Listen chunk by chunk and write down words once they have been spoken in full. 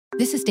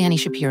This is Dani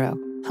Shapiro,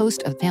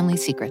 host of Family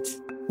Secrets.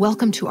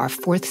 Welcome to our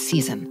 4th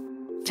season.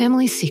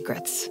 Family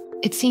secrets.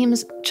 It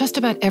seems just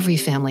about every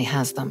family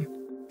has them.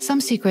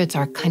 Some secrets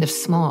are kind of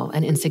small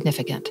and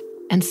insignificant,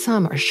 and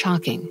some are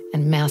shocking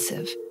and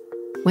massive.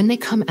 When they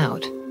come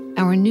out,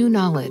 our new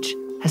knowledge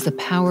has the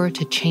power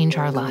to change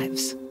our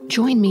lives.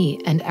 Join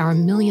me and our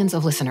millions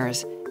of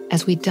listeners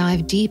as we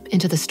dive deep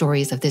into the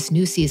stories of this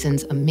new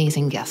season's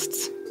amazing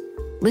guests.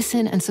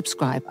 Listen and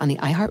subscribe on the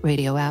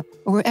iHeartRadio app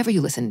or wherever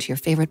you listen to your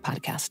favorite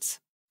podcasts.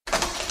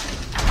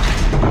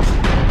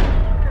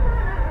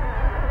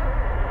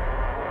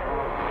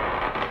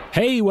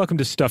 Hey, welcome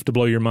to Stuff to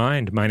Blow Your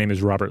Mind. My name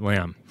is Robert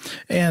Lamb.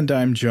 And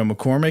I'm Joe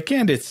McCormick,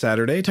 and it's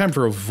Saturday. Time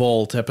for a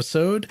Vault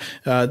episode.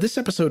 This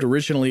episode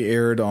originally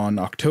aired on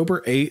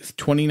October 8th,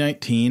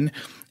 2019,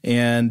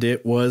 and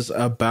it was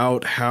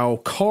about how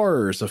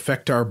cars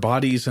affect our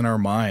bodies and our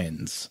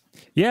minds.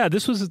 Yeah,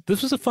 this was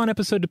a fun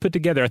episode to put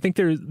together. I think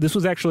this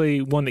was actually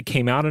one that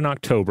came out in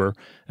October.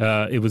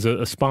 It was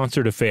a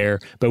sponsored affair,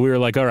 but we were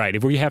like, all right,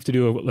 if we have to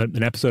do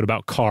an episode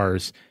about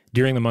cars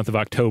during the month of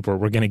October,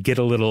 we're going to get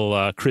a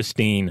little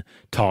Christine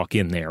talk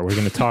in there. We're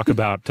going to talk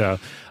about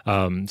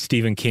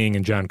Stephen King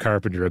and John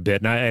Carpenter a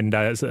bit, and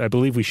I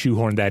believe we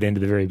shoehorned that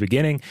into the very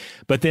beginning.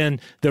 But then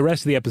the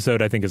rest of the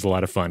episode, I think, is a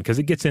lot of fun because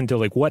it gets into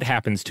like what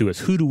happens to us.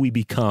 Who do we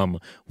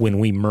become when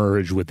we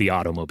merge with the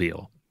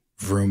automobile?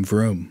 Vroom,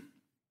 vroom.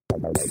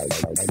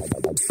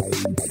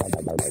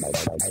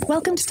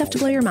 Welcome to Stuff to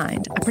Blow Your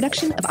Mind, a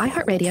production of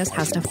iHeartRadio's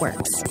How Stuff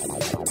Works.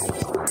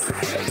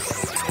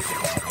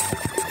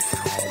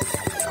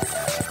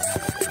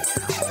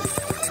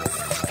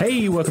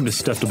 Hey, welcome to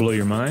Stuff to Blow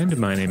Your Mind.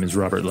 My name is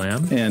Robert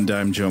Lamb. And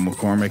I'm Joe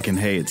McCormick, and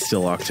hey, it's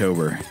still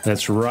October.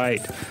 That's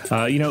right.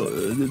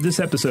 This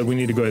episode, we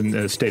need to go ahead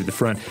and state at the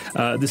front,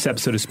 this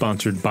episode is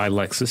sponsored by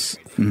Lexus.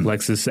 Mm-hmm.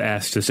 Lexus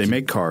asked us They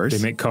make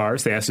cars.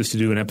 They asked us to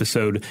do an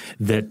episode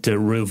that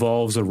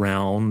revolves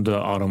around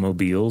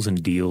automobiles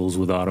and deals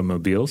with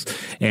automobiles,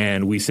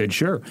 and we said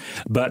sure.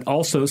 But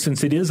also,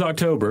 since it is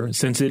October,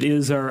 since it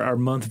is our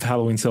month of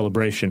Halloween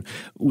celebration,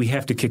 we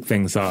have to kick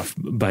things off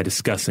by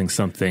discussing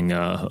something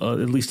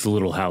at least a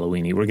little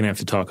Halloween-y. We're going to have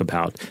to talk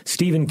about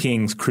Stephen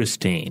King's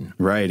Christine.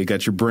 Right. It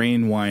got your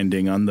brain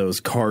winding on those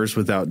cars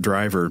without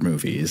driver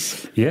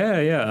movies.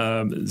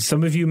 Yeah.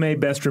 Some of you may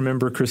best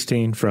remember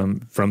Christine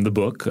from the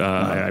book.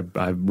 I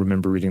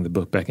remember reading the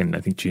book back in,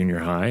 I think, junior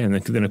high. And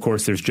then, of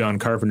course, there's John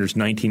Carpenter's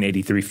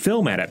 1983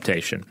 film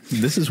adaptation.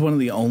 This is one of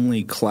the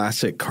only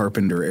classic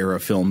Carpenter-era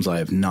films I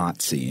have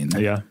not seen.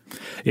 Yeah.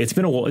 It's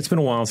been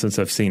a while since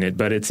I've seen it,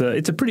 but it's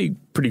a pretty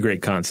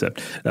great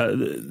concept.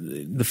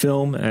 The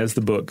film, as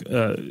the book,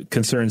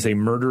 concerns a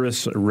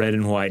murderous red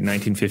and white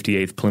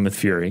 1958 Plymouth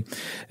Fury,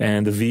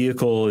 and the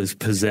vehicle is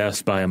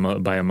possessed by a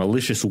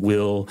malicious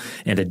will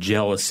and a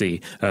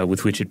jealousy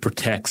with which it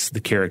protects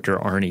the character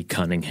Arnie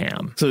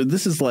Cunningham. So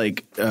this is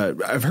like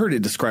I've heard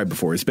it described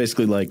before. It's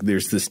basically like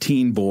there's this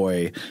teen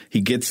boy.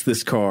 He gets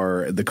this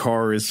car. The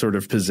car is sort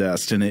of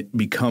possessed, and it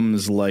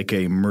becomes like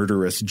a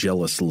murderous,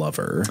 jealous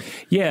lover.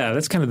 Yeah,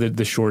 that's kind of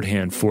the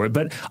shorthand for it.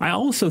 But I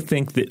also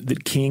think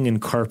that King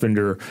and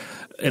Carpenter,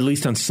 at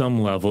least on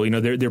some level,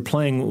 they're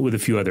playing with a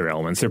few other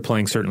elements. They're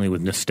playing certainly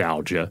with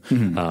nostalgia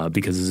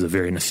because it's a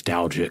very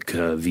nostalgic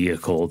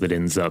vehicle that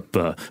ends up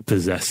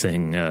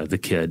possessing the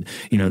kid.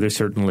 There's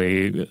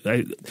certainly,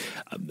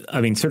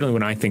 certainly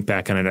when I think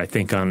back on it, I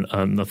think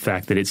on the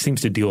fact that it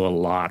seems to deal a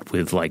lot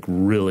with like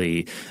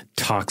really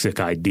toxic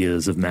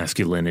ideas of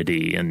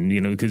masculinity, and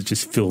because it's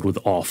just filled with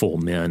awful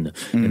men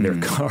in their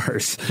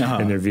cars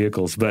and their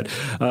vehicles. But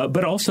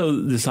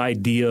also this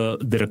idea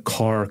that a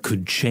car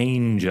could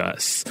change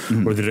us,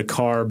 or that a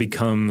car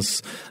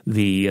becomes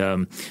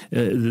the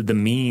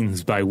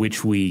means by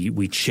which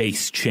we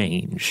chase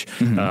change.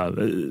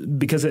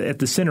 Because at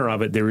the center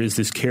of it, there is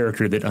this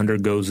character that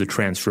undergoes a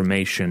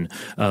transformation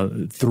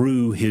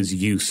through his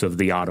use of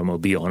the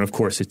automobile. And of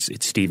course, it's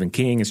Stephen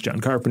King, it's John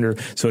Carpenter,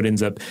 so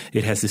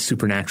it has this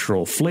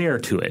supernatural flair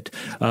to it.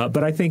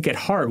 But I think at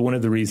heart, one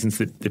of the reasons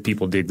that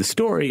people dig the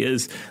story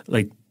is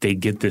like they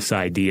get this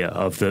idea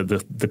of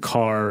the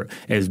car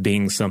as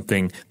being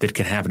something that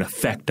can have an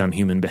effect on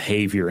human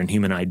behavior and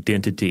human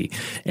identity,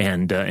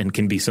 and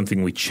can be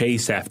something we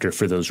chase after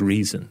for those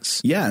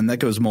reasons. Yeah, and that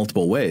goes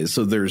multiple ways.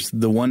 So there's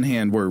the one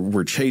hand where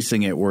we're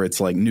chasing it, where it's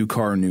like new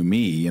car, new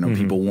me.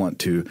 People want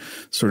to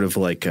sort of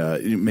like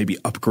maybe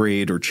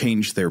upgrade or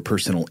change their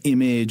personal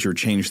image or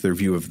change their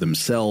view of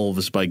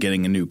themselves by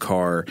getting a new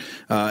car.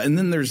 And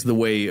then there's the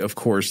way, of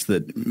course,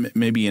 that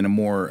maybe in a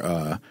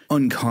more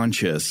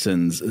unconscious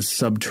and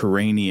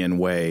subterranean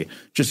way,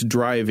 just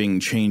driving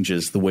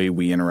changes the way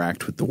we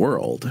interact with the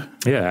world.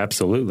 Yeah,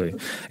 absolutely.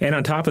 And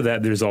on top of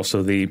that, there's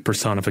also the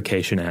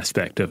personification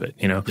aspect of it.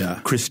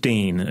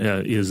 Christine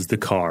is the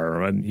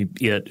car,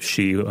 it,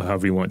 she,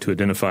 however you want to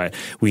identify it.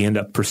 We end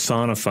up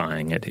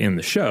personifying it in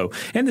the show.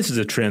 And this is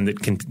a trend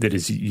that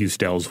is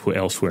used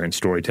elsewhere in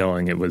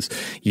storytelling. It was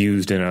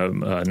used in a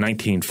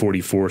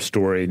 1944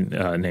 story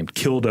named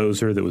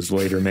Killdozer that was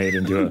later made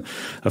into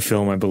a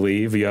film, I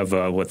believe. You have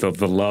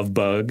the Love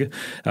Bug.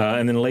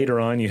 And then later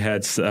on, you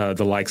had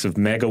the likes of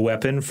Mega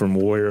Weapon from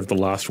Warrior of the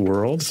Lost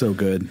World. So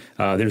good.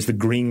 There's the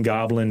Green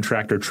Goblin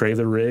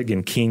tractor-trailer rig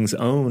and King's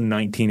own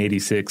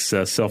 1986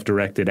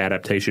 self-directed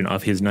adaptation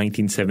of his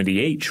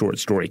 1978 short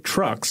story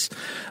Trucks,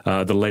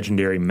 the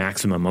legendary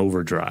Maximum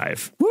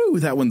Overdrive. Woo,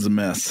 that one's a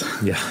mess.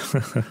 Yeah.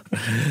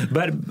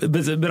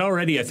 but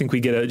already I think we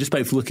get, just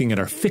by looking at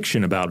our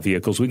fiction about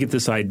vehicles, we get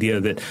this idea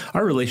that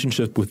our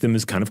relationship with them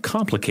is kind of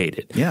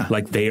complicated. Yeah.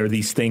 Like they are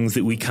these things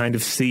that we kind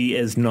of see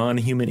as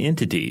non-human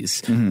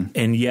entities,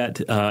 and yet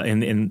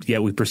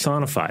we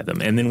personify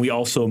them, and then we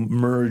also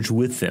merge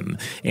with them,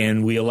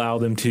 and we allow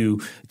them to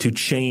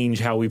change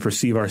how we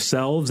perceive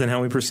ourselves and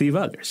how we perceive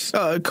others.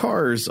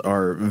 Cars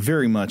are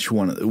very much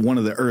one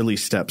of the early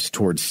steps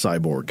towards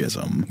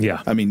cyborgism.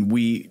 Yeah. I mean,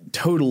 we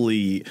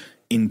totally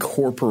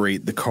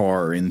incorporate the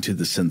car into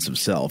the sense of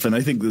self. And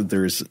I think that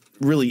there's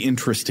really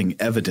interesting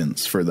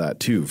evidence for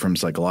that, too, from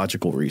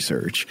psychological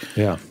research.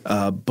 Yeah.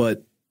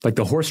 But like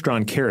the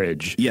horse-drawn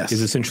carriage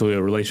is essentially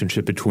a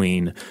relationship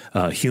between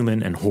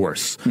human and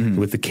horse,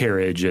 with the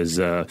carriage as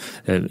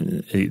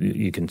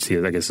you can see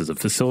it, I guess, as a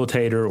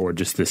facilitator or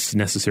just this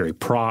necessary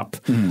prop.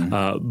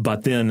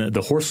 But then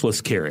the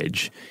horseless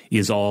carriage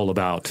is all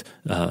about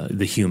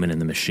the human and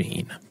the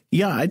machine.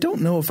 Yeah, I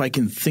don't know if I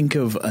can think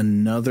of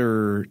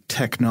another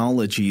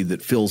technology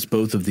that fills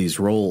both of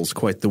these roles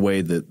quite the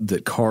way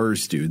that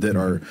cars do, that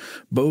are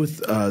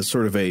both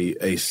sort of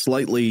a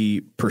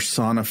slightly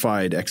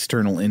personified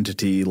external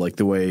entity, like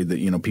the way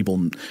that,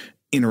 people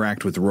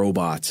interact with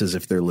robots as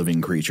if they're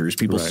living creatures.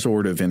 People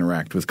sort of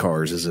interact with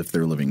cars as if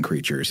they're living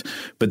creatures,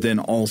 but then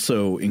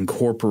also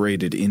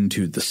incorporated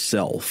into the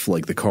self,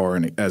 like the car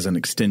as an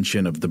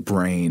extension of the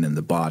brain and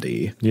the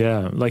body.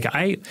 Yeah. Like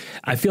I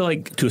feel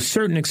like to a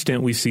certain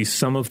extent we see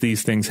some of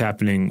these things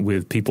happening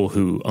with people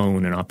who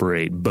own and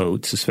operate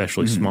boats,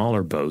 especially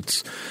smaller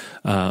boats.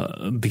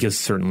 Because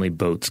certainly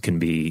boats can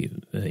be,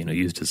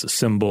 used as a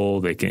symbol.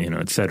 They can,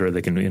 et cetera.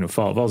 They can,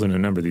 falls in a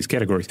number of these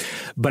categories.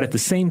 But at the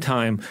same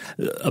time,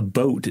 a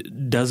boat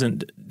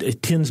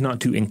tends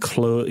not to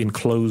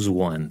enclose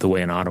one the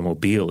way an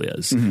automobile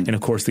is. And of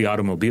course, the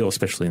automobile,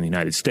 especially in the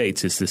United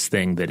States, is this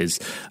thing that is,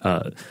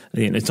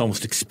 it's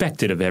almost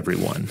expected of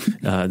everyone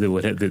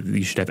that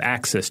you should have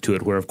access to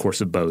it. Where, of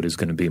course, a boat is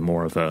going to be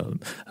more of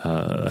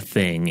a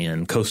thing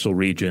in coastal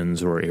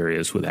regions or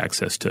areas with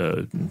access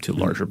to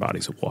larger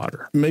bodies of water.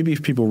 Maybe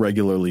if people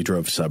regularly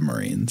drove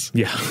submarines.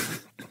 Yeah.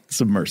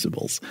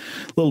 Submersibles.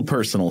 Little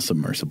personal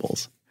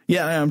submersibles.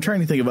 Yeah, I'm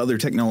trying to think of other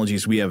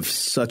technologies we have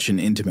such an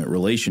intimate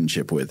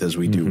relationship with as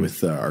we do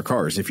with our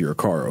cars. If you're a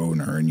car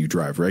owner and you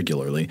drive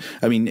regularly,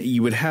 I mean,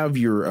 you would have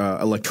your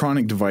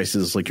electronic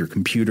devices like your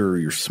computer or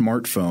your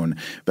smartphone,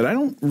 but I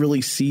don't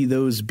really see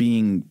those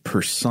being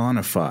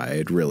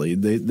personified, really.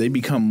 They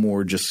become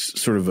more just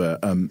sort of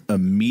a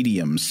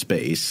medium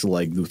space,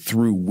 like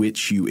through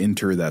which you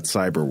enter that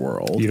cyber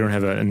world. You don't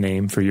have a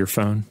name for your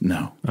phone?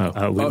 No.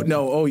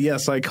 No. Oh,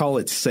 yes, I call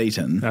it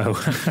Satan. Oh.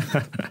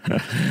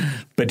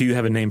 But do you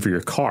have a name for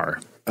your car?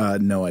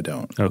 No, I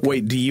don't. Okay.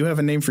 Wait, do you have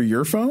a name for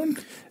your phone?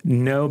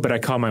 No, but I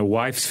call my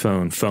wife's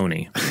phone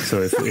Phony.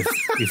 So if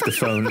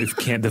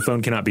the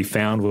phone cannot be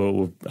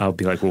found, I'll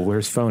be like, well,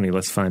 where's Phony?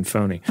 Let's find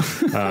Phony.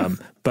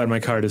 But my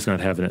car does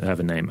not have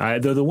a name.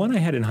 The one I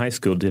had in high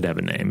school did have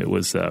a name. It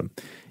was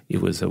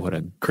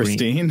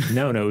Christine?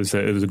 No, it was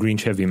a green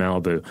Chevy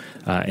Malibu,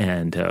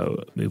 and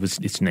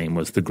its name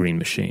was the Green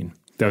Machine.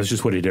 That was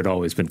just what it had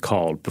always been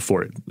called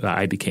before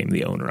I became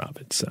the owner of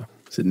it. So.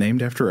 Is it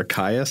named after a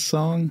Kaya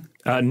song?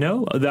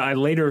 No. I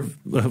later,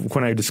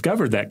 when I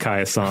discovered that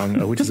Kaya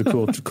song, which is a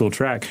cool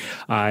track,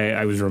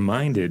 I was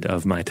reminded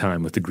of my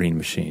time with the Green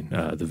Machine,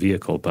 the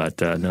vehicle. But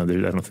no, I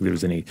don't think there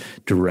was any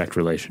direct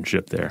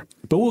relationship there.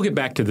 But we'll get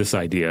back to this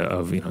idea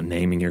of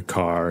naming your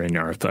car and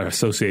our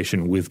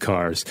association with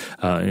cars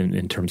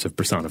in terms of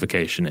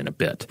personification in a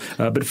bit.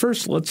 But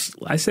first,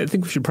 I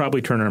think we should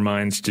probably turn our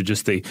minds to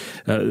just the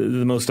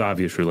most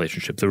obvious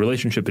relationship, the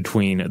relationship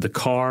between the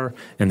car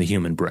and the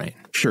human brain.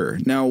 Sure.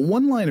 Now,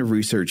 one line of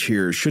research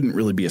here shouldn't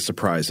really be a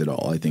surprise at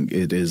all. I think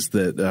it is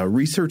that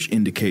research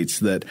indicates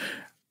that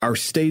our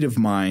state of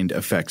mind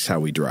affects how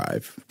we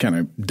drive. Kind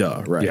of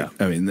duh, right? Yeah.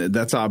 I mean,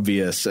 that's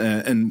obvious.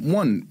 And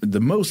the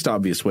most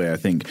obvious way, I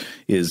think,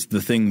 is the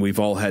thing we've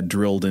all had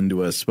drilled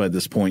into us by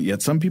this point,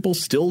 yet some people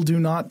still do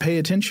not pay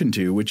attention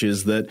to, which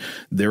is that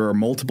there are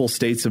multiple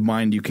states of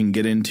mind you can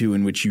get into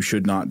in which you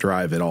should not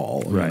drive at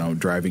all. Right.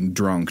 Driving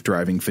drunk,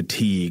 driving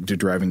fatigued,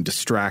 driving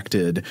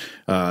distracted.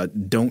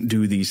 Don't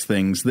do these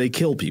things. They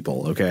kill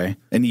people, okay?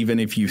 And even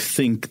if you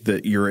think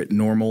that you're at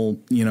normal,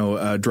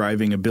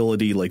 driving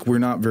ability, like we're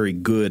not very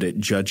good at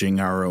judging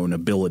our own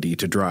ability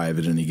to drive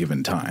at any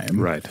given time.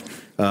 Right.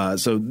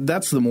 So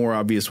that's the more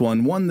obvious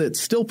one. One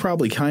that's still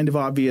probably kind of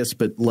obvious,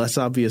 but less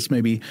obvious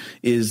maybe,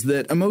 is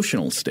that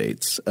emotional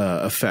states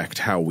affect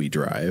how we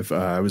drive.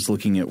 I was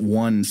looking at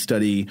one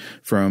study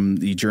from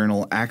the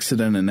journal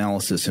Accident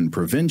Analysis and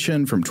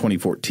Prevention from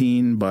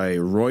 2014 by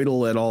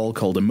Reudel et al.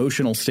 Called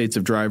Emotional States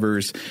of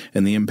Drivers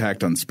and the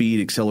Impact on Speed,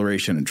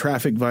 Acceleration, and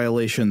Traffic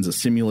Violations, a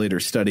simulator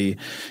study.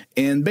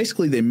 And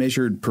basically they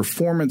measured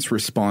performance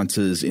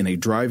responses in a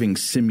driving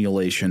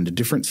simulation to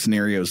different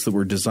scenarios that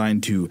were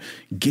designed to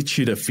get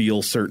you to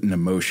feel certain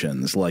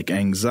emotions like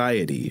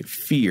anxiety,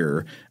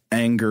 fear,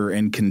 anger,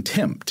 and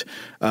contempt.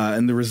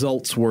 And the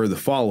results were the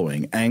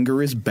following.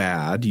 Anger is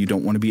bad. You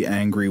don't want to be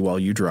angry while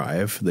you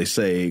drive. They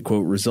say,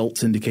 quote,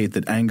 results indicate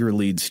that anger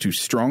leads to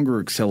stronger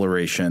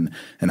acceleration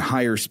and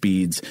higher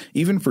speeds,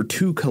 even for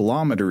 2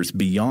 kilometers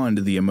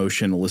beyond the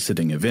emotion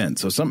eliciting event.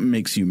 So something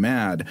makes you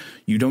mad,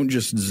 you don't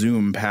just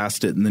zoom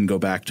past it and then go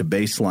back to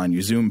baseline.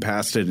 You zoom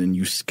past it and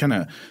you kind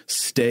of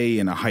stay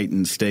in a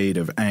heightened state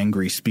of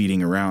angry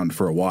speeding around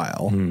for a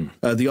while.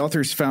 The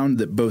authors found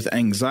that both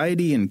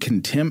anxiety and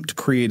contempt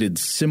created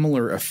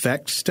similar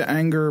effects to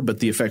anger, but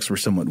the effects were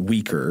somewhat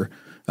weaker,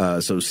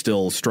 so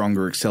still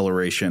stronger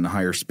acceleration,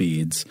 higher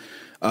speeds.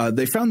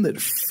 They found that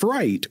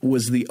fright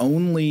was the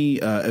only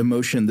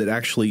emotion that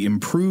actually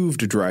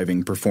improved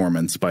driving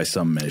performance by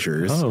some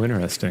measures. Oh,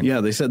 interesting.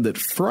 Yeah, they said that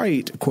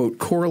fright, quote,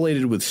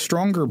 correlated with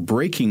stronger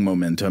braking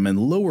momentum and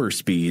lower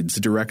speeds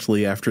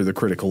directly after the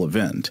critical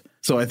event.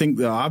 So I think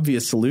the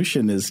obvious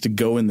solution is to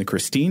go in the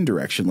Christine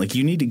direction. Like,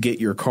 you need to get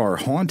your car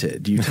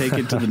haunted. You take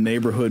it to the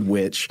neighborhood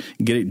witch,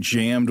 get it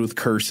jammed with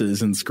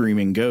curses and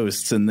screaming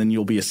ghosts, and then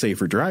you'll be a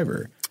safer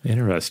driver.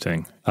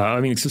 Interesting.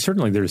 I mean, so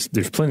certainly there's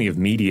plenty of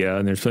media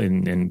and there's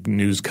plenty and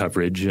news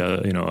coverage,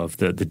 of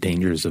the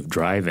dangers of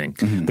driving.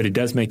 But it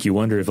does make you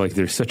wonder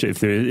if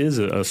there is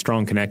a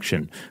strong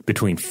connection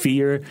between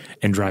fear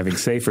and driving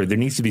safer. There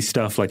needs to be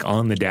stuff like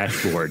on the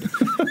dashboard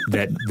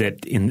that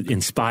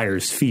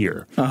inspires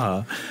fear.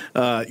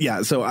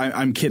 Yeah. So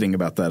I'm kidding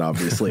about that.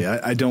 Obviously,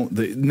 I don't.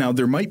 Now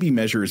there might be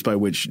measures by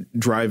which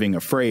driving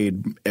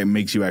afraid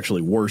makes you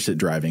actually worse at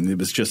driving. It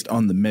was just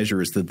on the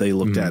measures that they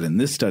looked at in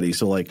this study.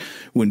 So like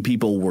when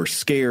people were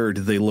scared,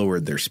 they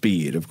lowered their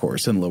speed, of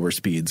course, and lower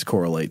speeds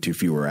correlate to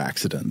fewer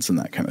accidents and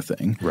that kind of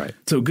thing. Right.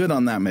 So good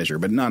on that measure,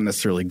 but not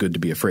necessarily good to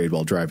be afraid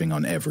while driving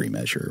on every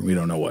measure. We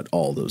don't know what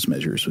all those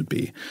measures would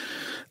be.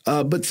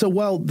 But so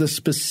while the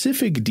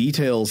specific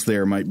details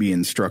there might be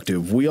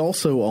instructive, we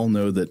also all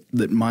know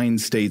that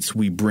mind states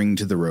we bring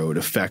to the road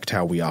affect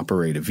how we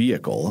operate a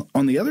vehicle.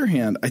 On the other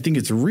hand, I think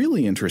it's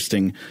really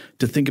interesting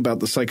to think about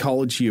the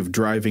psychology of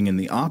driving in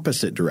the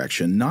opposite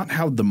direction, not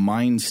how the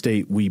mind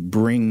state we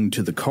bring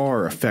to the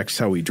car affects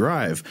how we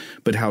drive,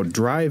 but how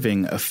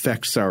driving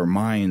affects our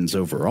minds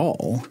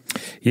overall.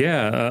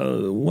 Yeah.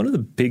 One of the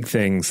big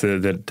things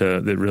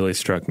that really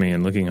struck me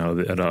in looking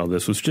at all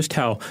this was just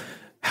how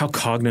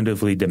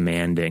cognitively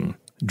demanding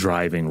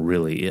driving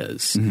really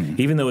is,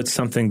 even though it's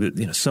something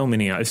that so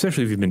many,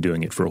 especially if you've been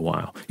doing it for a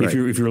while. Right.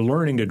 If you're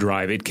learning to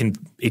drive, it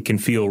can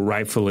feel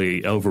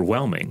rightfully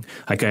overwhelming.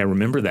 Like I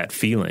remember that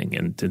feeling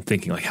and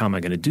thinking like, how am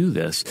I going to do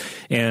this?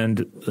 And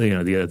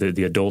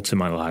the adults in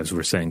my lives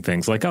were saying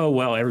things like, oh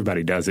well,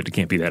 everybody does it. It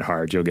can't be that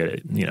hard. You'll get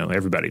it.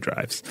 Everybody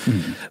drives.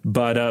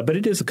 But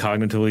it is a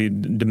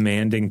cognitively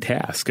demanding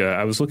task.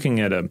 I was looking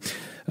at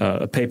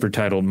a paper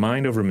titled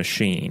Mind Over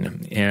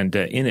Machine, and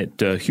in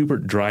it,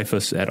 Hubert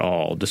Dreyfus et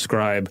al.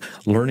 Describe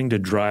learning to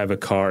drive a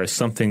car as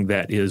something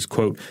that is,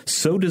 quote,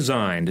 so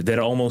designed that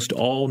almost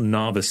all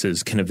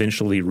novices can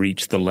eventually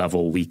reach the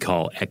level we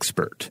call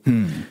expert.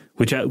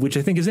 Which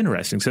I think is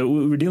interesting. So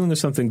we're dealing with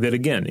something that,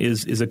 again,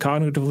 is a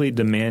cognitively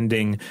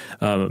demanding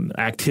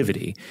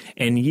activity,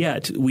 and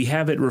yet we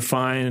have it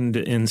refined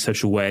in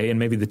such a way, and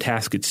maybe the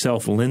task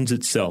itself lends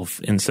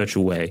itself in such a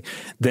way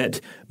that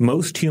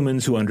most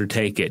humans who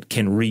undertake it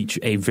can reach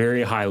a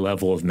very high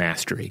level of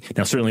mastery.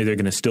 Now, certainly there are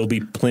going to still be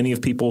plenty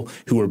of people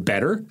who are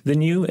better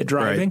than you at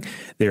driving. Right.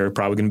 There are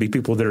probably going to be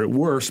people that are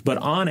worse, but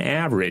on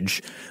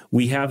average,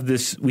 we have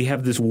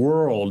this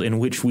world in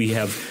which we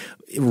have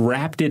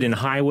wrapped it in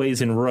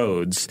highways and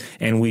roads,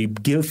 and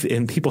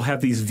people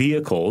have these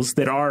vehicles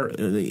that are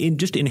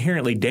just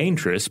inherently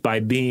dangerous by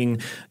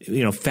being,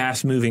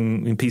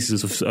 fast-moving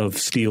pieces of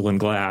steel and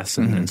glass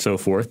and so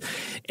forth.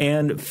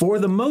 And for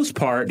the most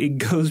part, it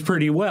goes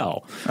pretty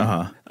well.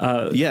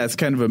 Yeah, it's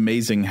kind of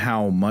amazing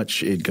how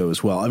much it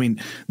goes well. I mean,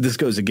 this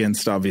goes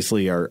against,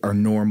 obviously, our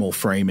normal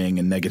framing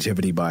and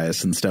negativity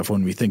bias and stuff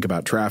when we think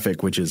about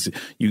traffic, which is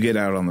you get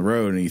out on the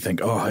road and you think,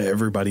 oh,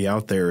 everybody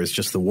out there is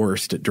just the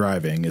worst at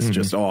driving. It's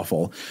just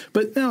awful.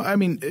 But no, I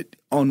mean,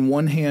 on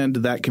one hand,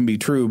 that can be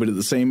true. But at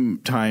the same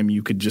time,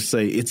 you could just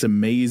say it's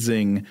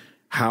amazing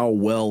how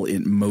well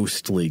it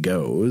mostly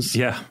goes.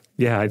 Yeah,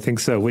 I think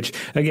so, which,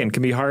 again,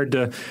 can be hard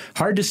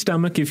to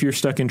stomach if you're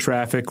stuck in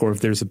traffic or if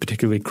there's a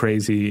particularly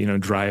crazy,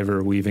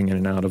 driver weaving in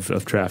and out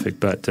of traffic.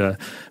 But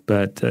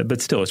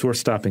still, it's worth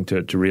stopping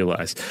to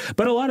realize.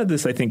 But a lot of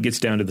this, I think, gets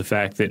down to the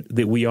fact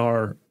that we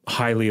are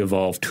highly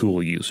evolved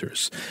tool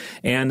users.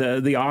 And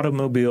the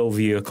automobile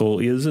vehicle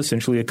is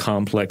essentially a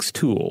complex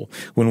tool.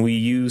 When we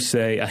use,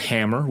 say, a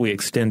hammer, we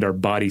extend our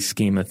body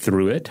schema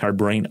through it. Our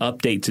brain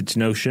updates its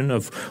notion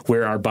of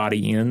where our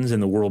body ends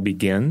and the world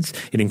begins.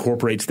 It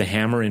incorporates the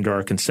hammer into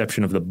our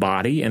conception of the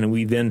body, and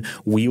we then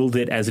wield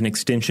it as an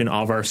extension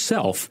of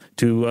ourself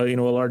to a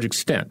large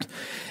extent.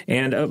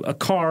 And a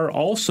car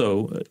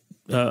also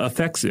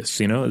affects this.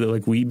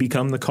 Like we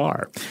become the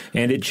car,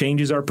 and it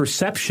changes our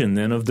perception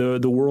then of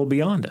the world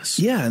beyond us.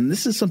 Yeah, and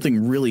this is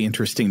something really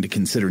interesting to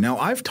consider. Now,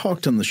 I've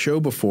talked on the show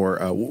before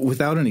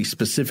without any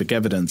specific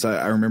evidence.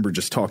 I remember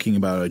just talking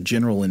about a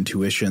general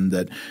intuition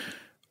that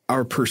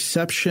our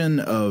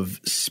perception of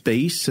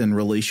space in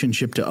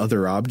relationship to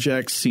other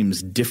objects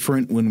seems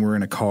different when we're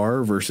in a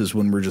car versus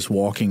when we're just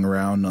walking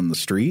around on the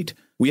street.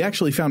 We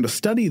actually found a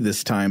study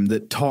this time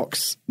that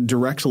talks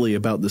directly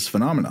about this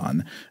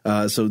phenomenon.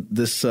 So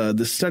this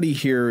study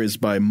here is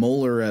by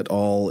Moeller et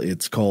al.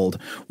 It's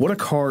called "What a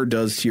Car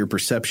Does to Your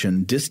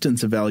Perception: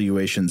 Distance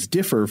Evaluations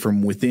Differ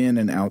from Within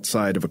and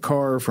Outside of a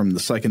Car" from the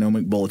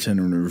Psychonomic Bulletin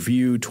and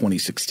Review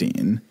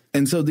 2016.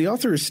 And so the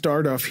authors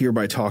start off here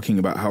by talking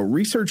about how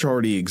research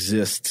already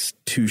exists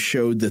to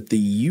show that the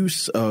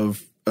use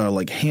of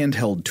like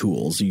handheld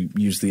tools, you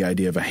use the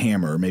idea of a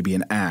hammer, maybe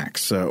an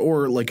axe,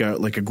 or like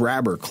a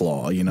grabber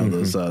claw,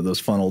 those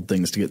fun old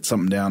things to get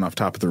something down off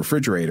top of the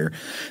refrigerator,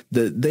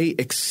 that they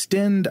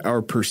extend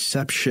our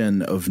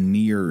perception of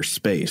near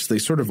space. They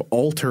sort of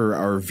alter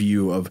our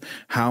view of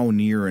how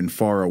near and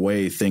far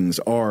away things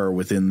are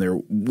when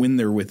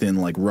they're within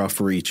like rough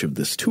reach of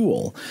this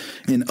tool.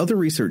 And other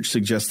research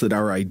suggests that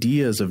our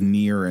ideas of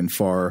near and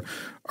far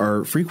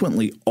are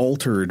frequently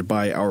altered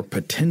by our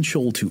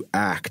potential to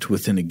act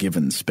within a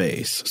given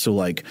space. So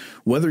like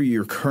whether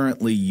you're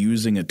currently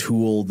using a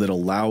tool that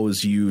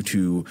allows you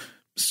to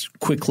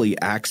quickly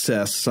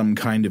access some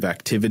kind of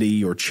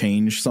activity or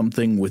change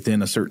something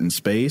within a certain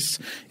space,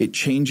 it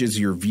changes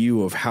your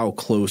view of how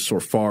close or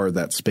far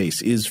that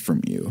space is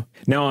from you.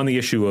 Now, on the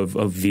issue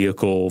of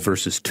vehicle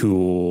versus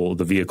tool,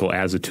 the vehicle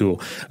as a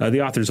tool,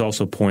 the authors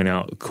also point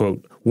out,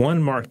 quote,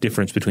 "One marked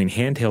difference between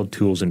handheld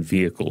tools and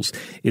vehicles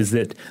is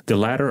that the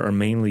latter are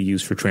mainly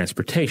used for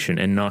transportation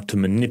and not to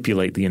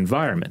manipulate the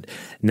environment.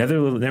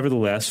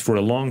 Nevertheless, for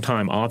a long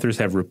time, authors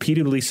have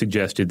repeatedly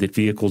suggested that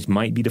vehicles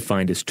might be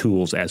defined as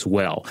tools as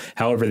well.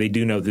 However, they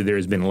do note that there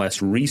has been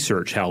less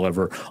research,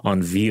 however,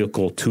 on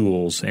vehicle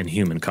tools and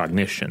human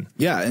cognition."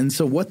 Yeah, and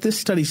so what this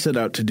study set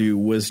out to do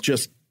was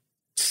just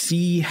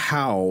see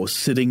how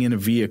sitting in a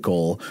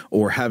vehicle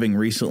or having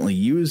recently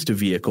used a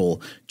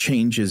vehicle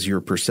changes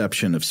your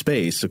perception of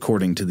space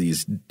according to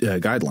these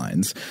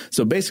guidelines.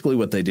 So basically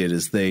what they did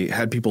is they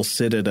had people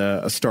sit at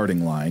a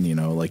starting line,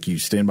 like you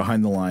stand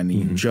behind the line and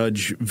you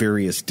judge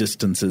various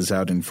distances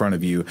out in front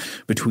of you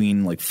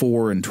between like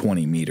 4 and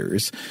 20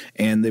 meters.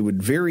 And they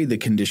would vary the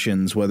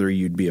conditions, whether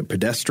you'd be a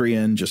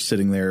pedestrian just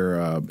sitting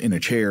there in a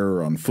chair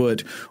or on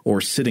foot,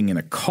 or sitting in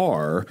a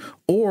car,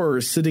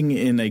 or sitting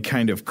in a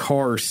kind of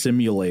car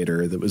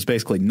simulator that was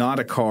basically not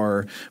a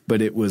car,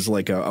 but it was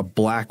like a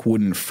black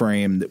wooden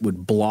frame that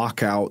would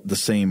block out the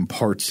same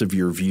parts of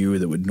your view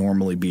that would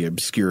normally be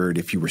obscured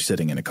if you were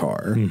sitting in a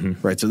car,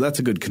 right? So that's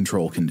a good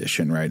control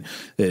condition, right?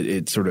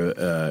 It sort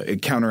of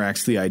it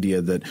counteracts the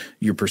idea that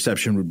your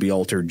perception would be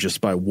altered just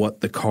by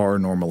what the car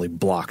normally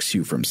blocks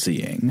you from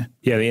seeing.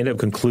 Yeah, they end up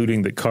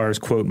concluding that cars,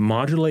 quote,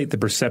 "modulate the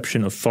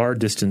perception of far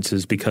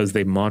distances because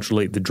they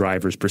modulate the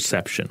driver's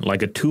perception,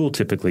 like a tool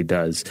typically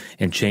does,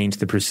 and change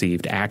the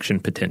perceived action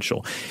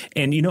potential."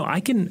 And I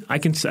think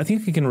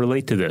I can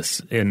relate to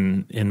this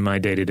in my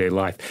day-to-day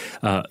life.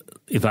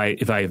 If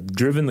I've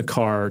driven the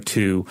car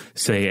to,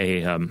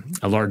 say,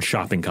 a large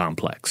shopping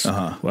complex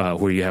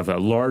where you have a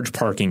large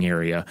parking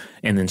area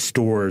and then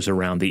stores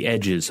around the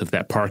edges of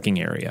that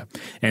parking area.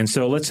 And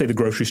so let's say the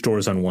grocery store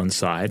is on one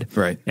side,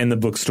 right, and the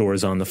bookstore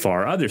is on the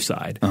far other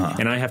side.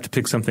 And I have to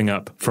pick something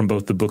up from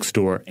both the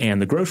bookstore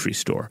and the grocery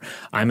store.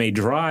 I may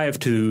drive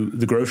to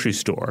the grocery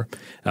store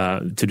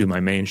to do my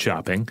main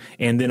shopping,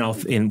 and then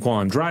while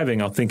I'm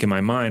driving, I'll think in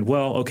my mind,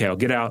 well, okay, I'll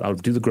get out, I'll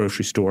do the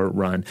grocery store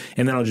run,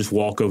 and then I'll just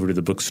walk over to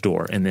the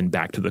bookstore and then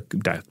back to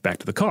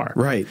the car.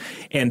 Right.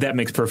 And that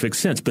makes perfect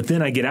sense. But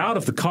then I get out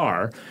of the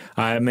car,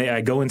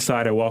 I go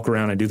inside, I walk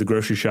around, I do the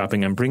grocery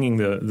shopping, I'm bringing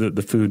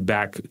the food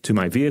back to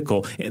my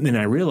vehicle, and then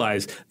I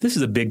realize this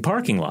is a big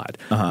parking lot.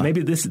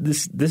 Maybe this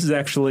is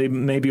actually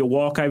maybe a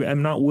walk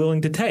I'm not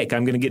willing to take.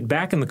 I'm going to get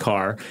back in the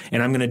car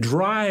and I'm going to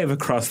drive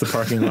across the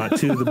parking lot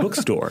to the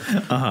bookstore.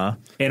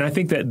 And I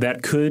think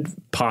that could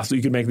possibly,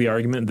 you could make the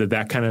argument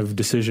that kind of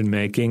decision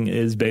making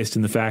is based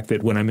in the fact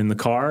that when I'm in the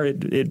car,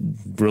 it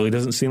really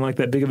doesn't seem like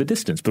that big of a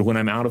distance. But when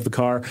I'm out of the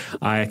car,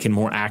 I can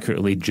more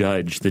accurately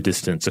judge the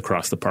distance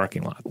across the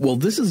parking lot. Well,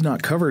 this is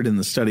not covered in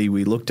the study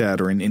we looked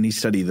at or in any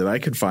study that I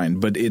could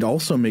find, but it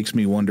also makes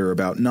me wonder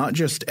about not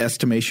just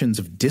estimations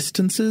of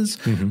distances,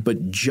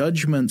 but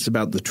judgments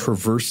about the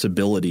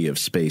traversability of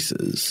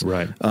spaces.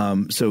 Right.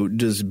 So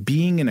does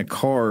being in a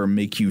car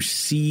make you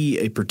see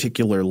a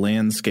particular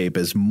landscape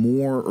as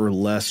more or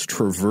less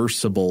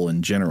traversable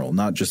in general,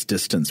 not just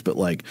distance, but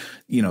like,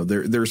 you know,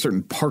 there are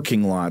certain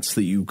parking lots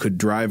that you could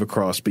drive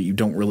across, but you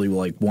don't really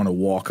like want to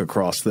walk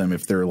across them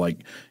if they're like,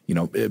 you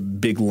know,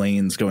 big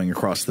lanes going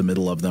across the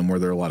middle of them where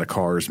there are a lot of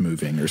cars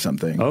moving or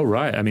something. Oh,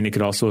 right. I mean, it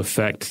could also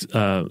affect,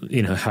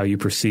 you know, how you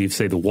perceive,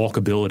 say, the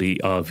walkability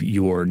of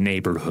your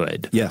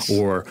neighborhood. Yes.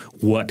 Or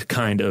what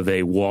kind of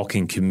a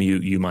walking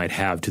commute you might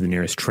have to the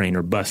nearest train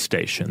or bus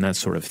station, that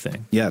sort of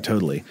thing. Yeah,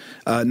 totally.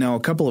 Now, a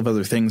couple of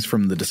other things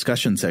from the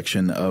discussion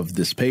section of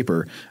this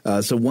paper.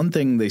 So one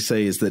thing they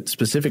say is that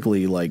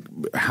specifically, like,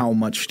 how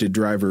much did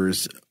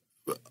drivers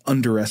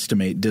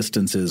underestimate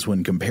distances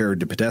when compared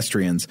to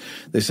pedestrians?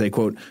 They say,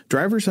 quote,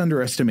 drivers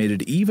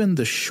underestimated even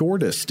the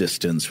shortest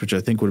distance, which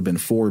I think would have been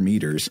 4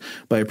 meters,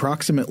 by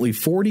approximately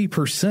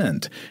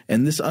 40%.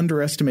 And this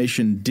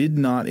underestimation did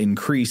not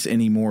increase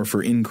anymore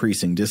for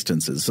increasing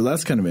distances. So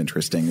that's kind of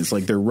interesting. It's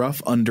like their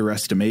rough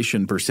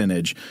underestimation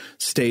percentage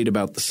stayed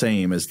about the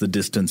same as the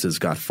distances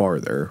got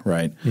farther,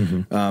 right?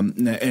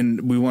 Mm-hmm.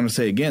 And we want to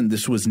say again,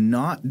 this was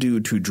not due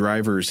to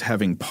drivers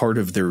having part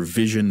of their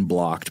vision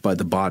blocked by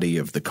the body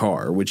of the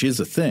car, which is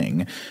a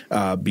thing,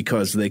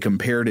 because they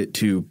compared it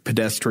to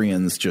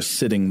pedestrians just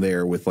sitting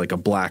there with like a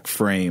black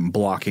frame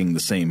blocking the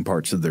same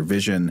parts of their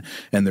vision,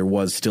 and there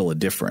was still a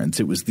difference.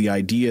 It was the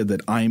idea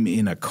that I'm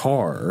in a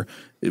car.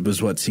 It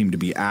was what seemed to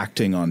be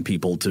acting on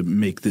people to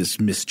make this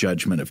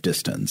misjudgment of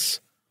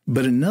distance.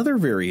 But another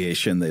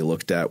variation they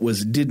looked at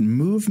was, did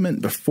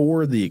movement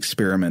before the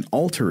experiment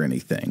alter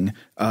anything?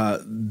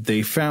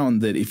 They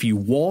found that if you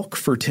walk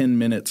for 10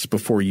 minutes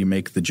before you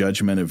make the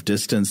judgment of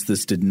distance,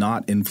 this did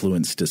not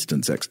influence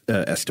distance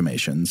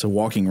estimation. So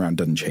walking around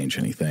doesn't change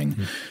anything.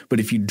 Mm-hmm. But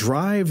if you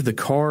drive the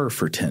car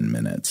for 10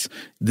 minutes,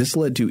 this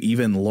led to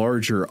even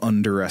larger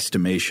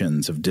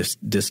underestimations of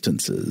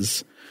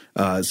distances.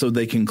 So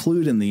they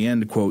conclude in the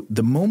end, quote,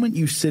 the moment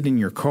you sit in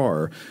your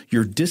car,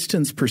 your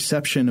distance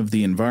perception of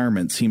the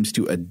environment seems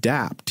to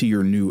adapt to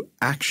your new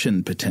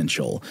action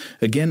potential,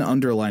 again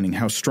underlining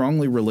how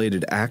strongly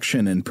related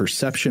action and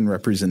perception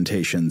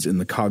representations in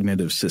the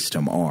cognitive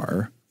system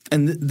are.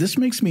 And this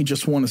makes me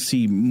just want to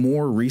see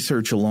more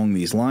research along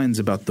these lines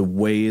about the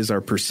ways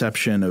our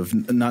perception of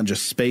not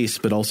just space,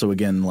 but also,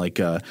 again, like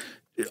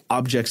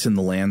objects in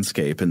the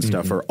landscape and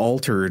stuff mm-hmm. are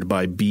altered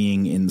by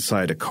being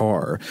inside a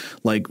car.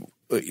 Like,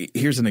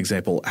 here's an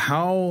example.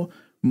 How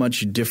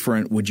much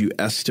different would you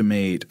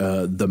estimate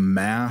the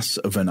mass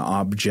of an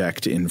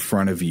object in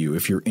front of you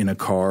if you're in a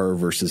car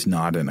versus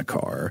not in a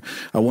car?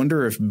 I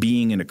wonder if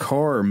being in a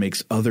car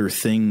makes other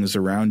things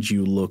around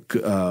you look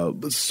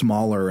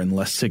smaller and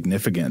less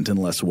significant and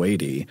less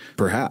weighty.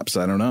 Perhaps.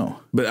 I don't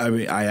know. But I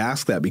mean, I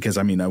ask that because,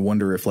 I mean, I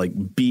wonder if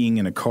like being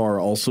in a car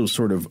also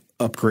sort of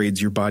upgrades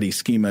your body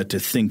schema to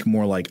think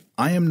more like,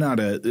 I am not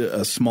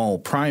a small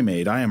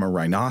primate. I am a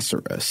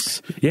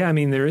rhinoceros. Yeah, I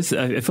mean, I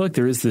feel like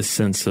there is this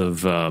sense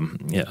of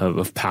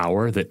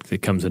power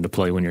that comes into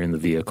play when you're in the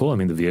vehicle. I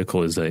mean, the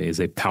vehicle is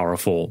a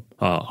powerful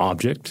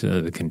object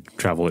that can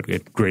travel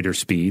at greater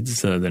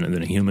speeds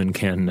than a human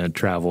can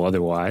travel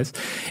otherwise.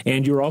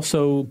 And you're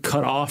also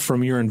cut off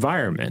from your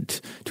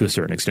environment to a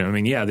certain extent. I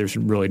mean, yeah, there's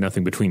really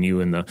nothing between you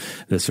and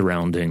the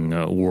surrounding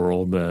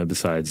world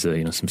besides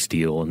some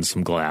steel and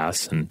some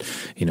glass and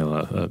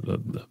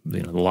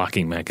the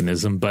locking mechanism.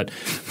 But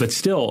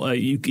still,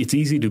 it's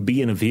easy to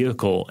be in a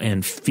vehicle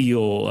and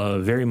feel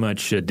very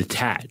much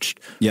detached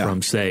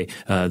from, say,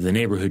 the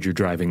neighborhood you're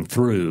driving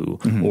through,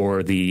 mm-hmm.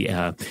 or the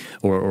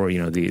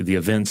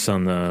events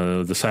on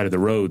the side of the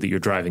road that you're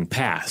driving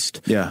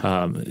past. Yeah,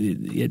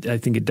 I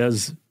think it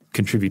does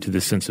contribute to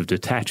this sense of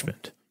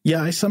detachment.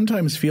 Yeah, I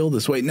sometimes feel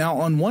this way. Now,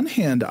 on one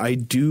hand, I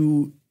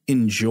do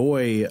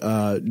enjoy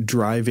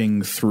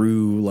driving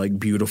through like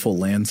beautiful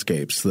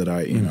landscapes that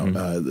I,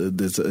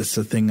 it's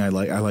a thing I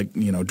like. I like,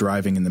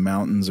 driving in the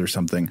mountains or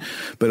something.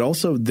 But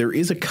also there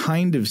is a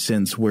kind of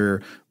sense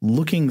where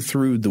looking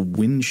through the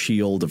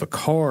windshield of a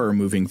car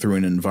moving through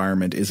an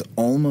environment is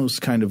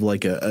almost kind of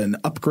like an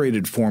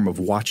upgraded form of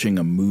watching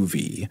a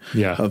movie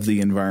of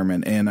the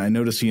environment. And I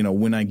notice,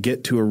 when I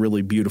get to a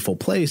really beautiful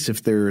place,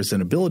 if there is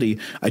an ability,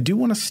 I do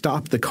want to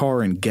stop the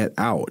car and get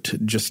out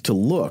just to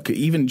look,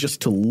 even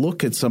just to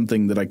look at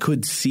something that I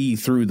could see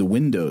through the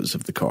windows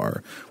of the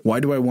car. Why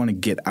do I want to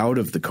get out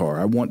of the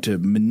car? I want to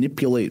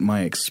manipulate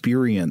my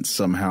experience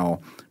somehow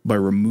by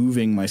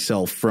removing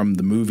myself from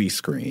the movie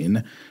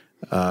screen.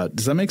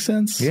 Does that make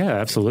sense? Yeah,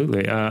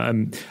 absolutely. I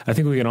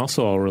think we can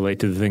also all relate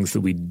to the things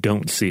that we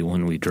don't see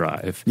when we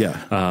drive.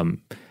 Yeah.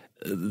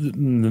 The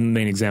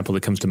main example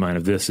that comes to mind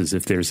of this is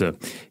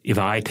if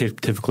I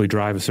typically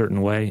drive a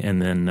certain way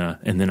and then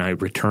I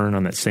return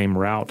on that same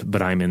route,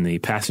 but I'm in the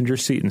passenger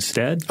seat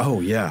instead. Oh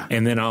yeah.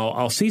 And then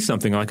I'll see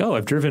something like, oh,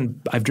 I've driven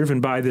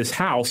by this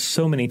house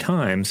so many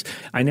times.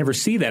 I never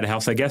see that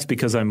house, I guess,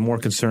 because I'm more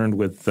concerned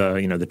with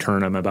the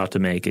turn I'm about to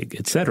make,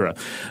 et cetera.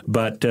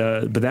 But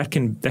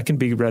that can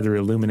be rather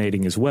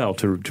illuminating as well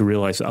to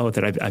realize,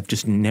 that I've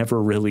just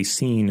never really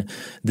seen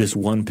this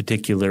one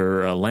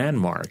particular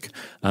landmark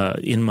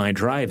in my my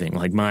driving.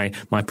 Like my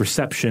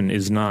perception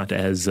is not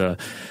as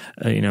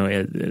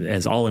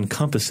as all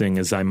encompassing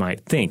as I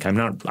might think. I'm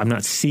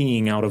not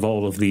seeing out of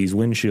all of these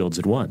windshields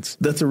at once.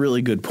 That's a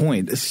really good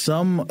point.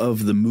 Some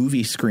of the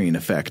movie screen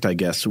effect, I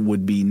guess,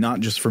 would be not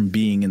just from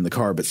being in the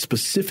car, but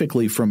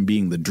specifically from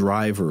being the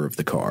driver of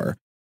the car.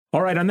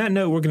 All right. On that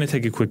note, we're going to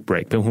take a quick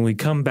break. But when we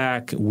come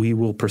back, we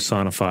will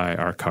personify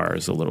our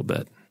cars a little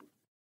bit.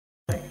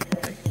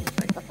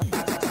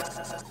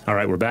 All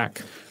right. We're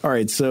back. All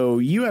right, so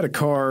you had a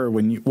car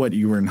when you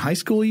were in high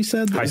school, you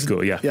said? High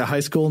school, yeah. Yeah,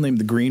 high school, named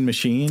the Green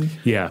Machine.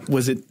 Yeah.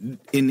 Was it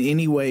in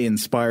any way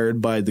inspired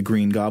by the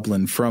Green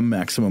Goblin from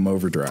Maximum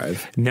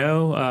Overdrive?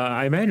 No,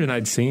 I imagine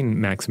I'd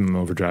seen Maximum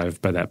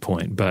Overdrive by that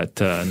point,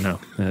 but no,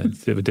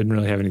 it didn't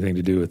really have anything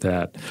to do with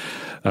that.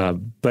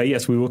 But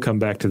yes, we will come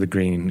back to the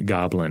Green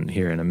Goblin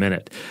here in a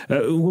minute.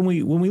 When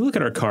we look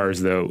at our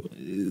cars, though,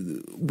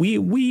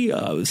 we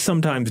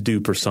sometimes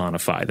do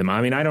personify them.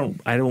 I mean, I don't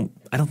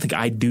think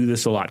I do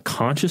this a lot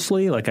consciously.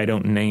 Like, I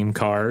don't name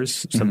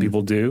cars. Some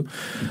people do.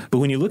 But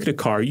when you look at a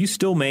car, you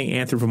still may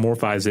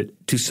anthropomorphize it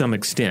to some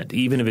extent,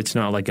 even if it's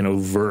not like an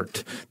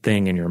overt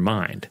thing in your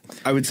mind.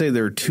 I would say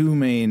there are two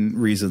main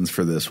reasons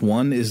for this.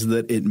 One is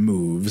that it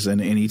moves, and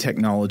any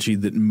technology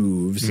that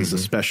moves is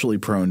especially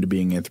prone to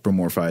being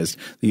anthropomorphized.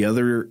 The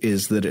other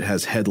is that it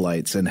has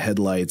headlights, and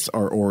headlights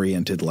are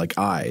oriented like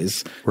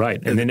eyes.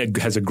 Right. And then it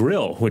has a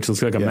grill, which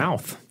looks like a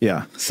mouth.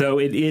 Yeah. So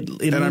it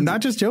and I'm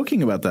not just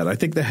joking about that. I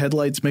think the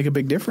headlights make a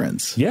big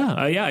difference. Yeah,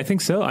 I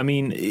think so. I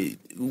mean,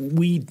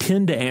 we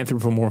tend to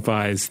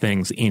anthropomorphize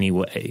things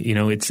anyway. You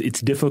know, it's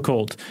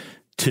difficult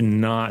to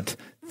not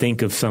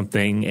think of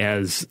something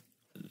as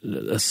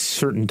a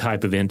certain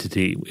type of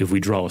entity if we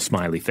draw a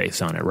smiley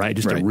face on it, right?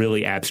 Just a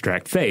really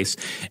abstract face.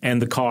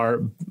 And the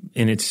car,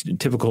 in its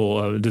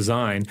typical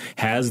design,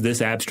 has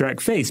this abstract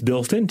face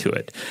built into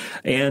it.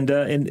 And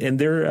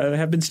there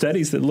have been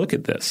studies that look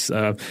at this.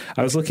 I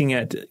was looking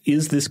at,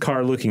 is this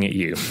car looking at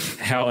you?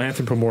 How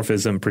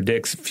anthropomorphism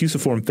predicts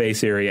fusiform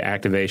face area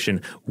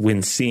activation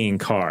when seeing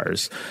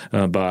cars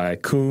by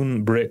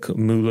Kuhn, Brick,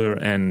 Mueller,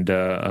 and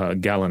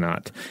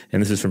Gallinat.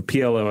 And this is from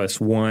PLOS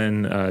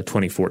 1,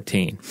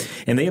 2014.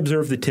 And they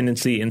observed the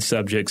tendency in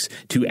subjects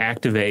to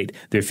activate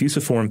their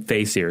fusiform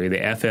face area, the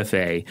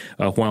FFA,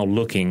 while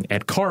looking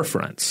at car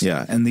fronts.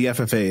 Yeah, and the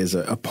FFA is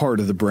a part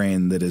of the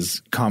brain that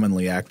is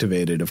commonly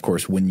activated, of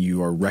course, when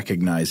you are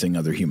recognizing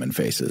other human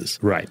faces.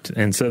 Right.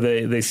 And so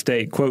they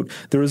state, quote,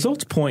 the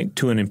results point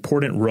to an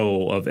important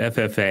role of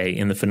FFA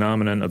in the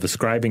phenomenon of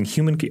ascribing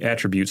human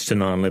attributes to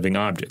non-living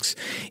objects.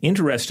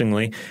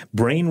 Interestingly,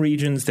 brain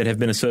regions that have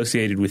been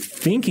associated with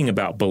thinking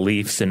about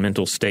beliefs and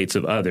mental states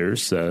of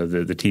others,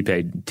 the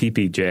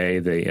TPJ,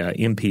 the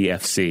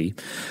MPFC,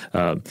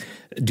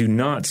 do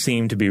not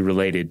seem to be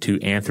related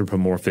to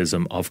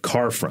anthropomorphism of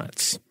car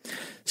fronts.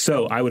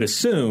 So I would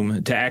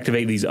assume to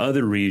activate these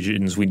other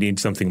regions, we need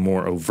something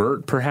more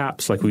overt,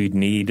 perhaps, like we'd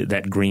need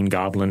that Green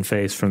Goblin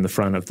face from the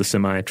front of the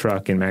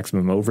semi-truck in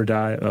Maximum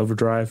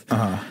Overdrive.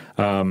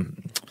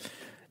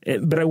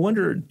 But I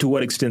wonder to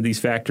what extent these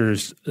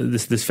factors,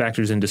 this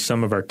factors into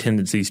some of our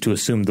tendencies to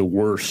assume the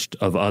worst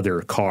of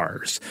other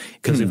cars.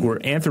 Because if we're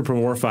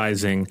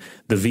anthropomorphizing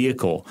the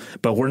vehicle,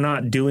 but we're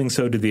not doing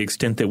so to the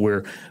extent that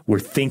we're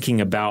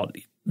thinking about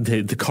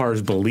the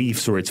car's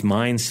beliefs or its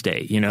mind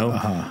state, you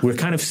know? We're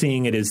kind of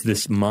seeing it as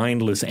this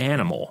mindless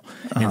animal.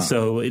 And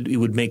so it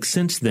would make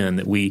sense then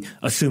that we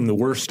assume the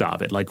worst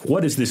of it. Like,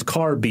 what is this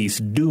car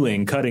beast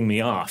doing cutting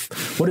me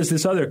off? What is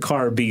this other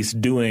car beast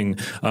doing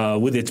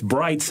with its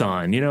brights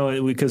on? You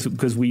know, because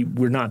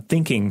we're not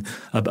thinking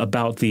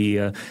about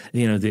the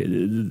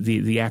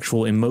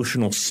actual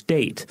emotional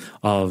state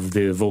of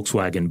the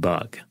Volkswagen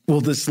Bug.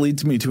 Well, this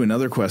leads me to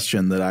another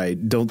question that I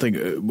don't think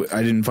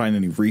I didn't find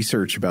any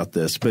research about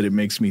this, but it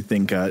makes me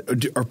think, are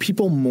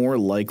people more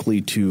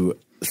likely to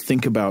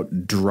think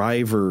about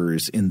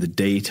drivers in the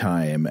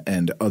daytime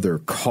and other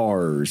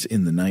cars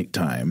in the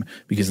nighttime?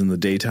 Because in the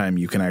daytime,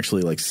 you can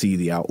actually like see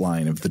the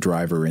outline of the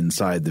driver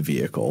inside the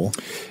vehicle.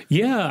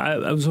 Yeah,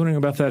 I was wondering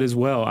about that as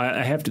well.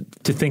 I have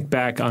to think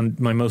back on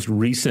my most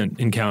recent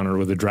encounter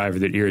with a driver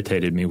that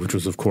irritated me, which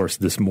was, of course,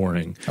 this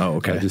morning. Oh,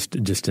 okay.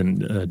 Just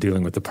in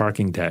dealing with the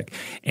parking deck.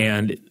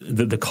 And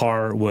the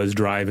car was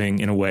driving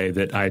in a way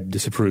that I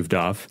disapproved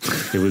of.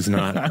 It was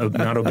not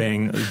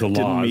obeying the laws.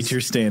 Didn't meet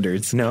your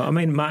standards. No, I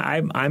mean,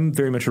 I'm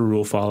very much a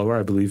rule follower.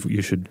 I believe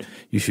you should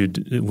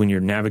when you're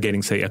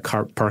navigating, say, a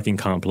parking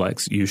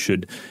complex, you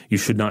should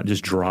not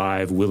just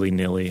drive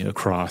willy-nilly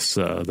across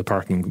the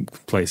parking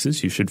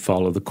places. You should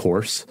follow the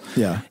course.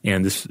 Yeah.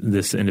 And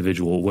this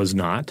individual was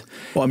not.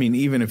 Well, I mean,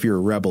 even if you're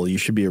a rebel, you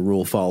should be a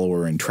rule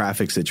follower in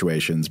traffic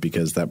situations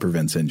because that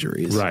prevents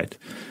injuries. Right.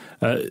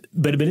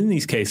 But in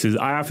these cases,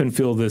 I often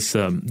feel this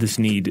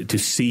need to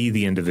see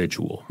the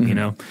individual, you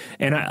know.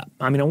 And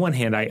I mean, on one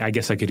hand, I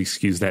guess I could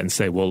excuse that and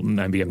say, well,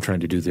 maybe I'm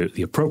trying to do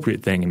the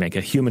appropriate thing and make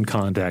a human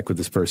contact with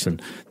this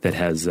person that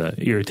has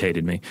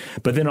irritated me.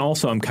 But then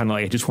also, I'm kind of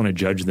like, I just want to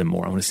judge them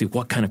more. I want to see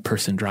what kind of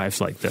person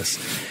drives like this.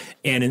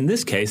 And in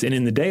this case, and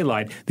in the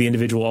daylight, the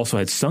individual also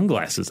had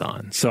sunglasses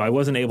on, so I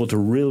wasn't able to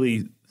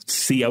really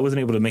see. I wasn't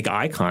able to make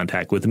eye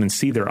contact with them and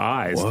see their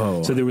eyes.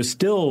 Whoa. So there was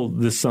still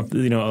this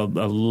something, a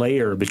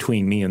layer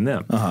between me and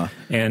them. Uh-huh.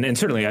 And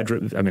certainly,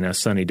 a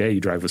sunny day,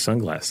 you drive with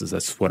sunglasses.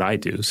 That's what I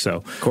do. So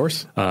of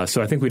course.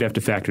 So I think we'd have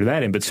to factor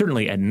that in. But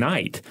certainly at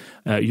night,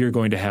 you're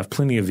going to have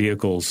plenty of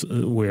vehicles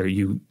where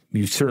you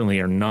certainly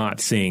are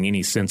not seeing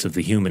any sense of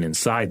the human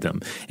inside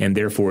them. And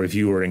therefore, if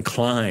you are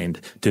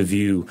inclined to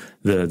view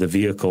the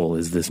vehicle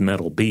as this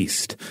metal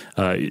beast,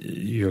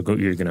 you're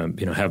going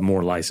to have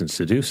more license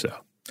to do so.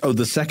 Oh,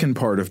 the second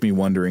part of me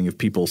wondering if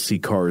people see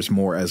cars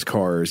more as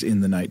cars in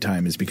the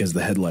nighttime is because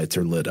the headlights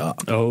are lit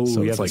up. Oh,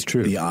 so yeah, it's that's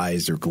true. The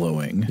eyes are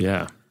glowing.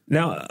 Yeah.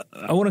 Now,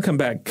 I want to come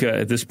back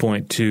at this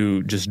point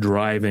to just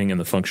driving and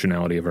the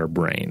functionality of our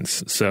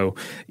brains. So,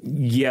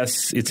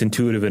 yes, it's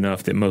intuitive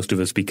enough that most of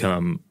us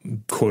become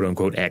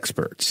quote-unquote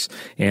experts.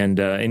 And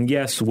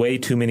yes, way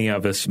too many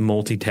of us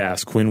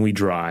multitask when we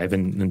drive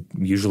and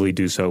usually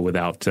do so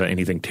without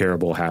anything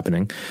terrible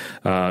happening.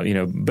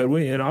 But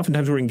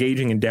oftentimes we're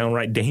engaging in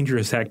downright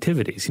dangerous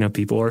activities.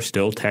 People are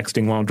still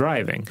texting while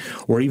driving.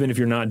 Or even if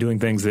you're not doing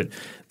things that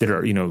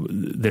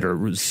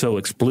are so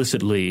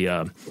explicitly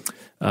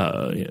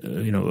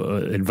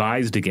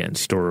advised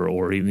against,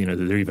 or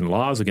even, there are even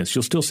laws against,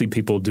 you'll still see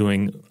people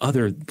doing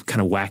other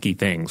kind of wacky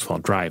things while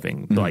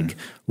driving, like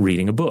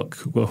reading a book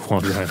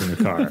while driving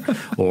the car,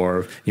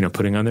 or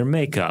putting on their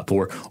makeup,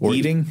 or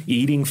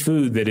eating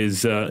food that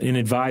is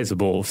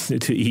inadvisable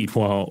to eat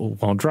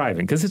while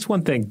driving. Because it's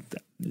one thing,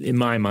 in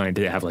my mind,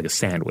 to have like a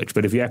sandwich,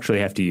 but if you actually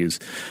have to use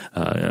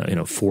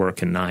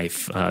fork and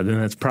knife, then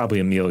that's probably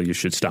a meal you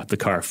should stop the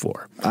car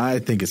for. I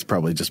think it's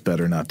probably just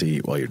better not to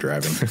eat while you're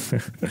driving.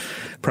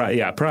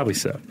 Probably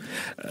so.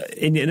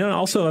 And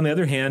also, on the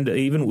other hand,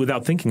 even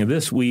without thinking of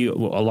this, a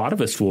lot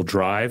of us will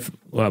drive,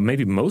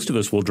 maybe most of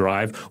us will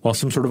drive while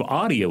some sort of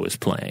audio is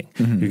playing.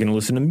 Mm-hmm. You're going to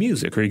listen to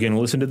music, or you're going to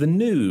listen to the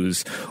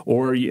news,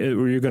 or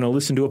you're going to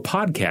listen to a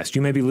podcast.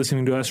 You may be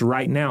listening to us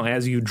right now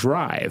as you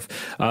drive.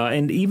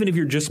 And even if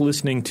you're just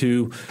listening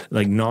to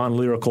like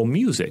non-lyrical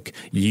music,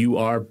 you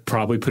are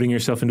probably putting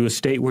yourself into a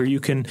state where you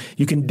can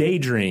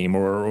daydream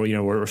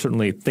or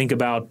certainly think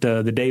about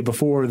the day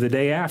before or the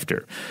day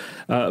after.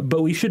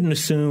 But we shouldn't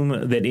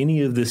assume that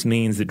any of this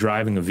means that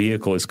driving a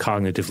vehicle is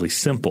cognitively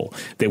simple,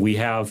 that we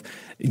have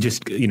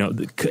just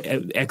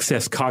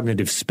excess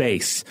cognitive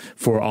space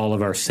for all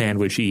of our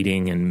sandwich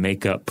eating and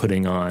makeup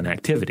putting on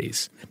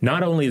activities.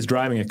 Not only is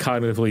driving a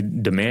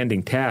cognitively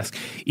demanding task,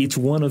 it's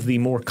one of the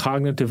more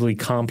cognitively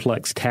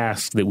complex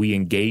tasks that we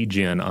engage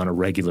in on a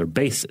regular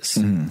basis.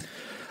 Mm-hmm.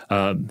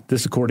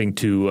 This, according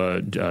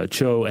to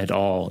Cho et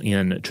al.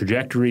 In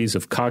Trajectories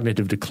of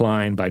Cognitive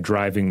Decline by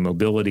Driving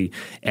Mobility,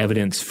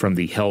 Evidence from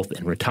the Health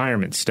and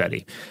Retirement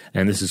Study.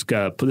 And this was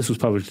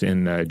published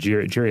in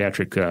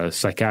Geriatric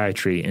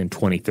Psychiatry in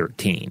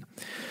 2013.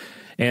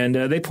 And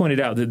they pointed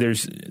out that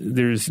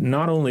there's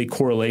not only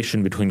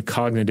correlation between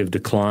cognitive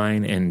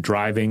decline and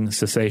driving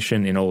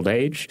cessation in old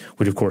age,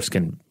 which of course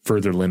can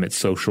further limit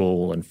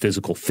social and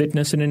physical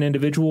fitness in an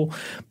individual,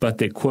 but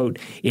that, quote,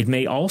 it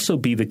may also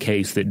be the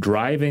case that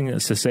driving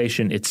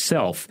cessation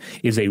itself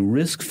is a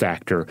risk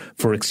factor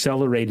for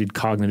accelerated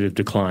cognitive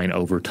decline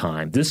over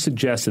time. This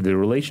suggests that the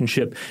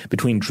relationship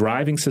between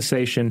driving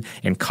cessation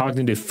and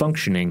cognitive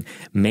functioning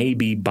may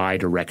be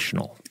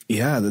bidirectional.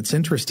 Yeah, that's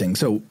interesting.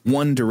 So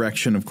one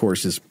direction, of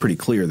course, is pretty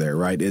clear there,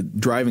 right?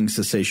 Driving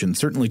cessation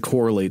certainly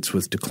correlates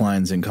with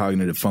declines in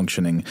cognitive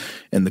functioning.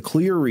 And the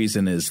clear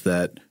reason is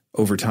that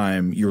over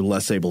time, you're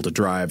less able to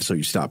drive, so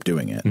you stop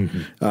doing it.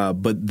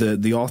 Mm-hmm. But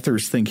the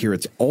authors think here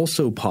it's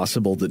also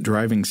possible that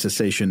driving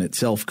cessation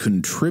itself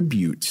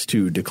contributes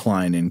to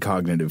decline in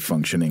cognitive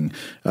functioning.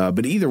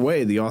 But either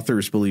way, the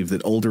authors believe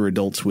that older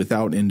adults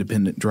without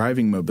independent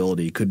driving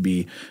mobility could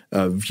be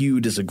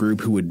viewed as a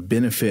group who would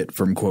benefit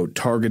from, quote,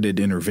 targeted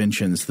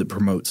interventions that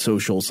promote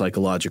social,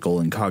 psychological,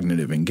 and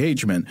cognitive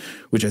engagement,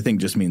 which I think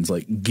just means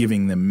like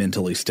giving them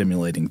mentally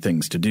stimulating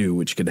things to do,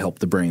 which could help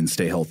the brain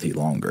stay healthy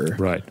longer.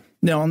 Right.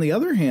 Now, on the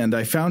other hand,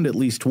 I found at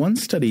least one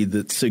study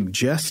that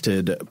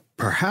suggested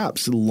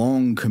perhaps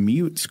long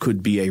commutes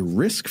could be a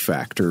risk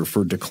factor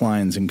for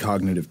declines in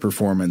cognitive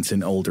performance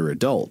in older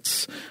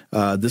adults.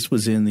 This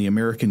was in the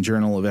American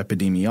Journal of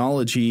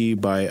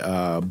Epidemiology by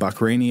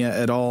Bakrania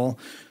et al.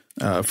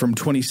 From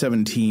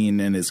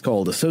 2017, and it's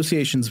called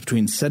Associations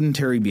Between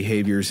Sedentary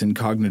Behaviors and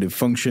Cognitive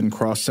Function,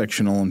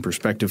 Cross-Sectional and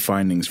Prospective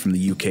Findings from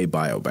the UK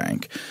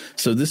Biobank.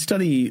 So this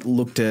study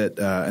looked at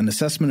an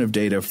assessment of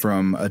data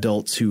from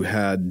adults who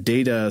had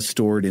data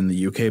stored in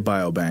the UK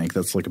Biobank.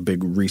 That's like a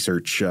big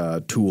research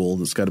tool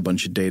that's got a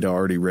bunch of data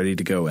already ready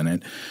to go in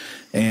it.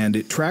 And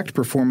it tracked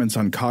performance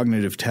on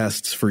cognitive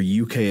tests for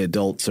UK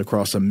adults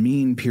across a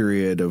mean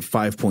period of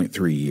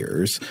 5.3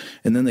 years.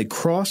 And then they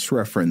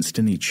cross-referenced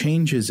any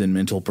changes in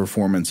mental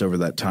performance over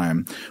that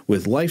time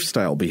with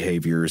lifestyle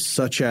behaviors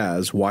such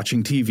as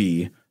watching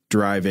TV,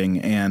 driving,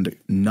 and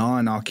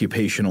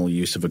non-occupational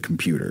use of a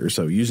computer.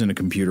 So using a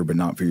computer but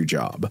not for your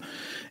job.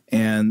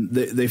 And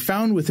they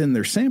found within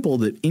their sample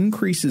that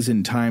increases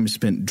in time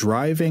spent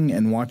driving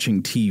and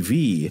watching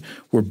TV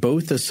were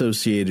both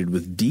associated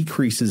with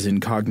decreases in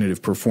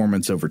cognitive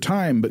performance over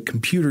time, but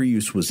computer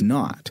use was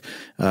not.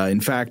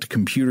 In fact,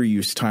 computer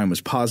use time was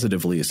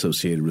positively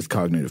associated with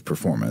cognitive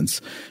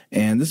performance.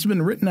 And this has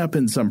been written up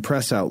in some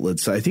press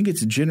outlets. I think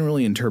it's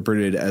generally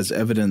interpreted as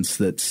evidence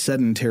that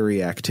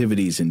sedentary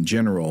activities in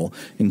general,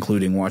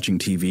 including watching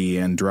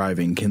TV and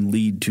driving, can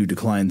lead to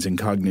declines in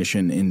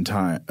cognition in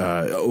time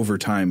over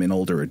time in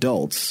older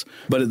adults.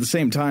 But at the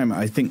same time,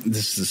 I think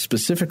this is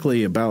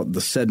specifically about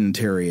the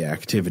sedentary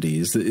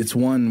activities. It's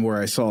one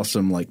where I saw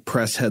some like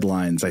press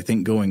headlines, I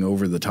think, going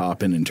over the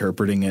top and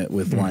interpreting it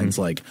with lines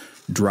like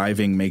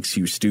driving makes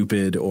you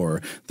stupid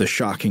or the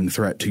shocking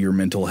threat to your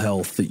mental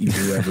health that you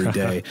do every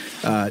day.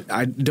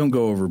 I don't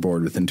go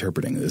overboard with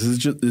interpreting this.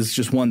 This is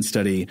just one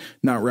study,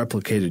 not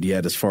replicated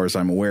yet as far as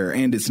I'm aware,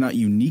 and it's not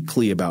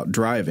uniquely about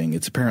driving.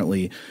 It's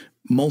apparently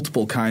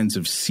multiple kinds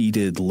of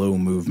seated low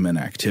movement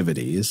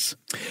activities.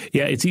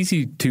 Yeah, it's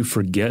easy to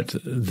forget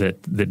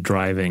that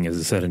driving is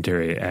a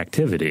sedentary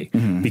activity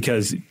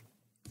because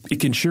it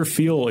can sure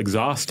feel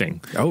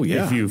exhausting. Oh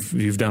yeah, if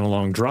you've done a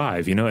long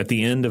drive. You know, at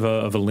the end of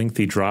a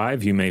lengthy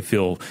drive, you may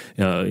feel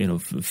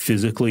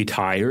physically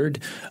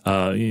tired,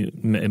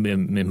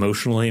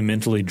 emotionally,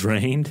 mentally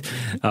drained,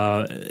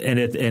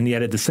 and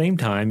yet at the same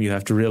time, you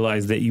have to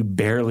realize that you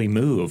barely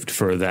moved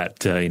for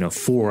that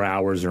 4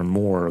 hours or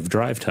more of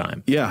drive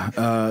time. Yeah,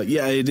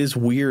 it is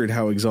weird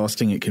how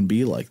exhausting it can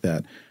be like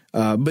that.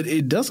 But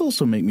it does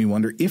also make me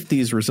wonder if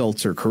these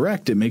results are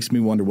correct. It makes me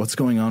wonder what's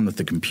going on with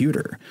the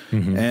computer,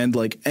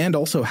 and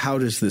also how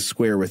does this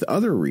square with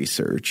other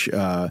research?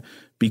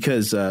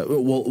 Because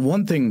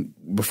one thing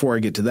before I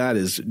get to that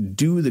is,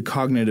 do the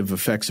cognitive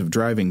effects of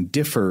driving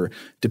differ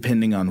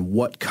depending on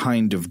what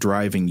kind of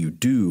driving you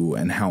do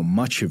and how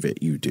much of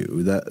it you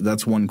do?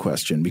 That's one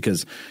question,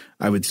 because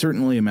I would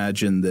certainly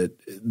imagine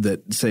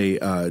that say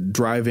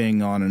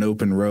driving on an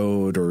open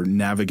road or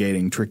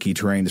navigating tricky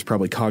terrain is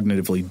probably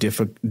cognitively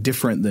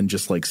different than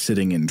just like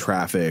sitting in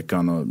traffic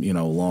on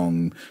a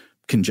long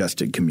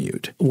congested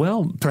commute.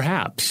 Well,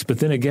 perhaps. But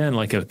then again,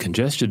 like a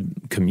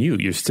congested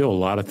commute, there's still a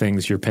lot of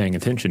things you're paying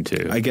attention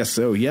to. I guess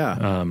so,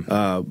 yeah.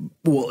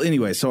 Well,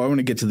 anyway, so I want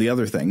to get to the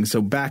other thing.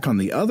 So back on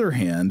the other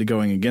hand,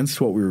 going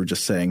against what we were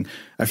just saying,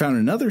 I found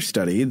another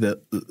study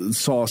that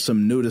saw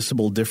some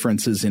noticeable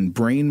differences in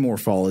brain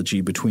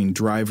morphology between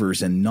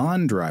drivers and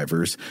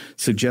non-drivers,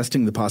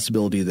 suggesting the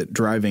possibility that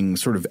driving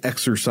sort of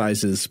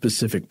exercises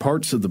specific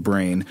parts of the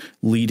brain,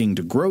 leading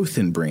to growth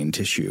in brain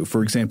tissue.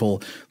 For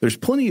example, there's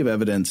plenty of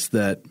evidence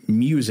that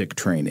music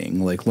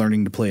training, like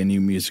learning to play a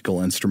new musical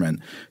instrument,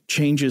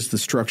 changes the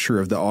structure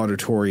of the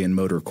auditory and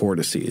motor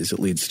cortices. It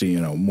leads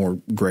to, more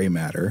gray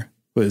matter.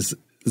 Is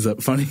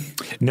that funny?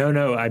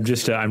 No.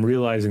 I'm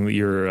realizing that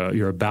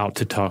you're about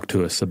to talk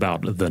to us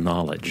about the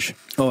knowledge.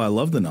 Oh, I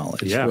love the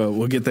knowledge. Yeah. Well,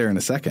 we'll get there in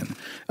a second.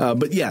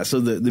 But yeah, so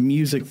the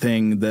music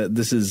thing,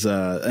 this is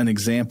an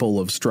example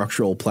of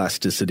structural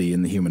plasticity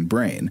in the human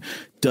brain.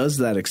 Does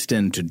that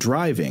extend to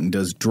driving?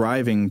 Does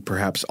driving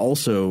perhaps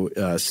also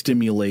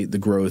stimulate the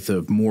growth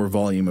of more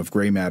volume of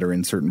gray matter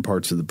in certain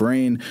parts of the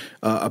brain?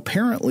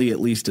 Apparently,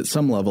 at least at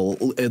some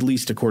level, at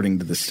least according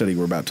to the study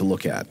we're about to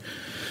look at.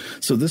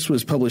 So this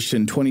was published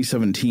in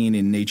 2017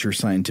 in Nature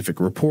Scientific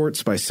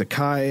Reports by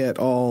Sakai et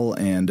al.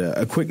 And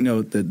a quick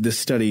note that this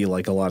study,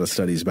 like a lot of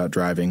studies about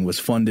driving, was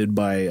funded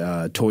by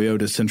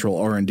Toyota Central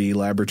R&D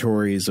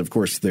Laboratories. Of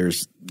course,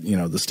 there's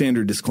the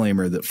standard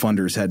disclaimer that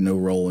funders had no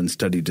role in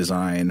study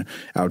design,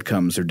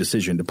 outcomes, or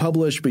decision to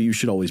publish, but you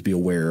should always be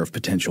aware of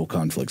potential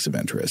conflicts of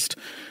interest.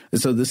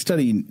 And so this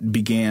study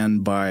began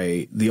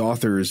by the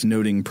authors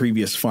noting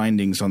previous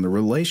findings on the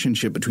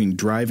relationship between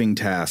driving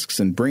tasks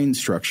and brain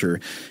structure,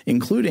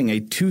 including a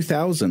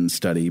 2000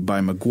 study by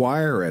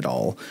McGuire et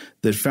al.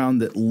 That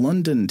found that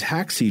London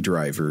taxi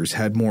drivers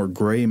had more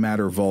gray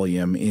matter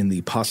volume in the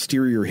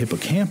posterior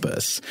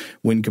hippocampus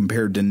when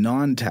compared to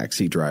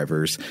non-taxi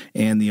drivers,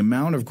 and the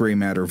amount of gray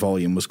matter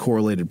volume was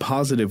correlated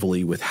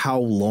positively with how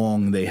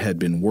long they had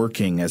been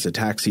working as a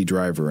taxi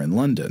driver in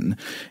London.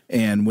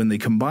 And when they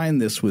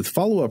combined this with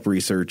follow-up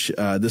research,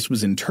 this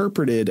was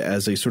interpreted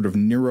as a sort of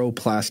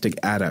neuroplastic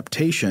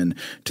adaptation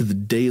to the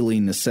daily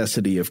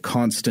necessity of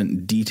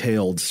constant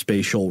detailed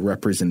spatial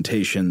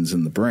representations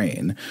in the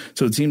brain.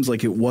 So it seems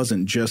like it wasn't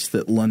just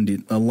that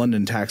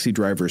London taxi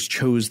drivers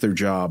chose their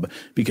job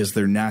because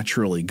they're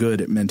naturally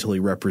good at mentally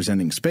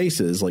representing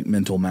spaces, like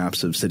mental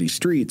maps of city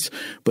streets,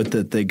 but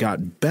that they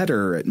got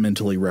better at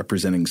mentally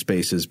representing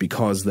spaces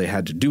because they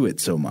had to do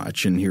it so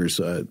much. And here's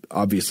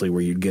obviously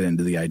where you'd get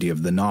into the idea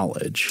of the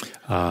knowledge.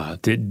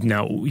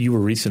 Now, you were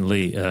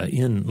recently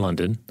in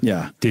London.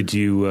 Yeah. Did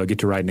you get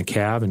to ride in a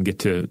cab and get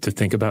to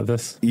think about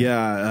this?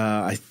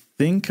 Yeah, I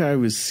think I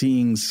was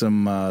seeing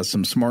some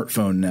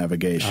smartphone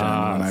navigation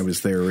when I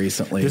was there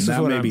recently. And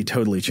that may be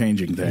totally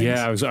changing things.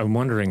 Yeah, I'm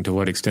wondering to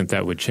what extent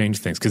that would change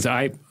things, because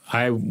I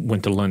I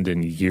went to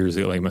London years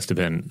ago. It must have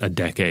been a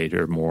decade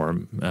or more,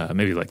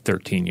 maybe like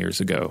 13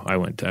 years ago. I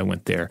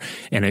went there,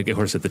 and of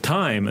course at the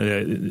time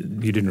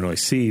you didn't really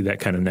see that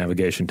kind of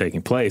navigation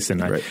taking place.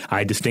 And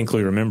I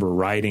distinctly remember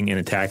riding in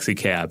a taxi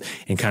cab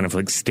and kind of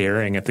like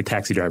staring at the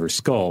taxi driver's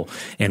skull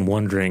and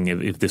wondering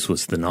if this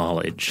was the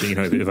knowledge.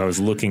 If I was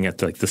looking at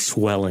the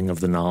swelling of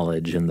the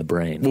knowledge in the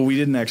brain. Well, we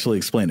didn't actually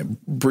explain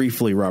it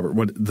briefly, Robert.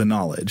 What the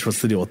knowledge?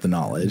 What's the deal with the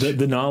knowledge?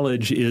 The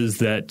knowledge is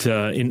that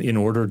in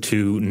order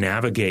to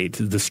navigate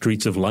the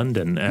streets of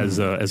London as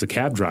a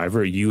cab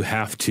driver, you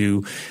have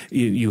to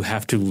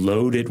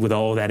load it with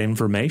all that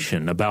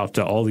information about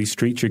all these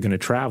streets you're going to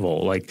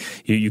travel. Like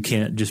you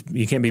can't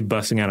be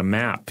busting out a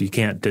map. You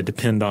can't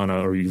depend on,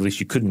 or at least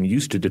you couldn't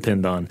used to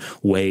depend on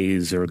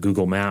Waze or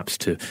Google Maps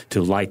to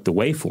light the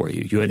way for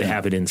you. You had to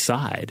have it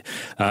inside.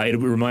 It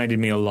reminded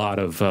me a lot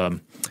of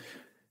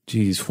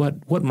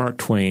what Mark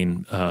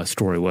Twain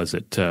story was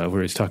it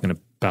where he's talking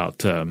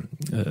about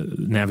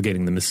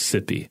navigating the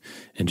Mississippi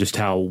and just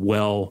how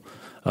well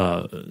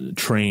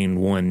trained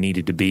one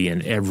needed to be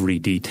in every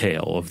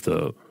detail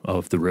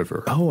of the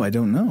river. Oh, I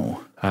don't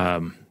know.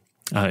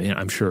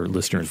 I'm sure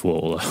listeners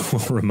will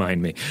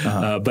remind me,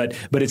 but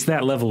it's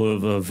that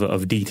level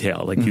of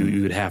detail like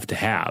you would have to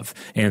have,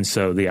 and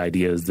so the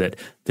idea is that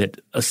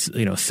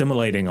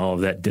assimilating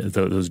all of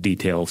those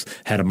details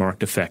had a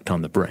marked effect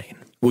on the brain.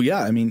 Well,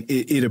 yeah, I mean,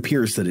 it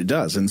appears that it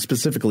does, and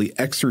specifically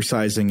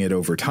exercising it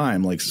over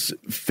time, like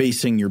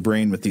facing your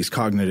brain with these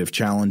cognitive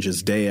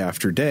challenges day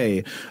after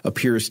day,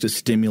 appears to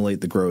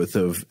stimulate the growth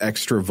of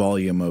extra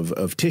volume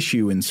of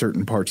tissue in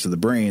certain parts of the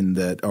brain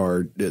that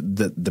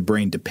the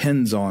brain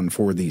depends on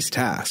for these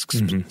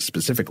tasks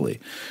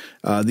specifically.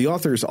 The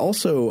authors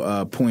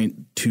also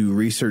point to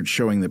research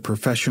showing that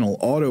professional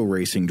auto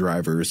racing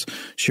drivers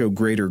show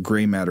greater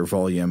gray matter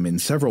volume in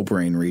several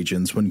brain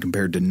regions when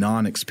compared to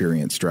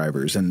non-experienced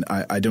drivers. And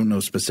I don't know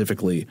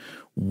specifically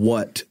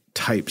what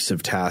types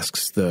of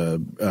tasks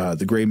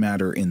the gray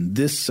matter in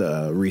this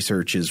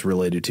research is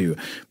related to.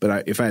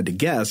 But if I had to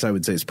guess, I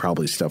would say it's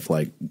probably stuff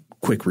like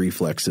quick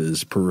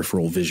reflexes,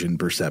 peripheral vision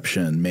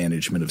perception,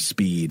 management of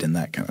speed, and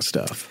that kind of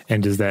stuff.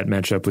 And does that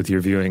match up with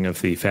your viewing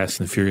of the Fast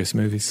and the Furious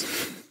movies?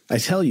 I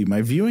tell you,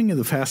 my viewing of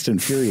the Fast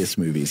and Furious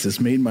movies has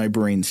made my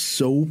brain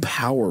so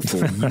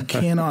powerful you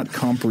cannot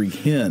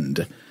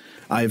comprehend.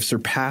 I have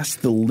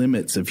surpassed the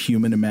limits of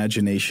human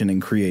imagination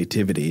and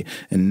creativity,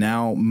 and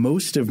now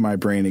most of my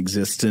brain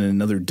exists in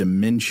another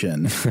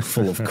dimension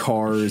full of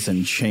cars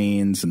and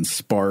chains and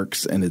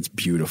sparks, and it's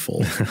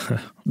beautiful.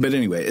 But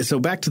anyway, so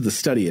back to the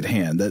study at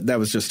hand. That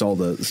was just all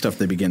the stuff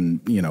they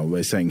begin,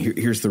 by saying,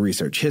 here's the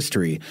research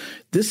history.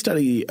 This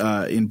study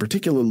in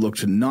particular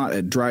looked not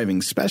at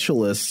driving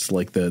specialists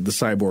like the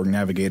cyborg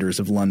navigators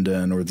of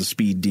London or the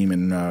speed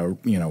demon,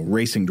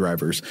 racing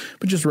drivers,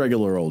 but just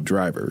regular old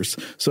drivers.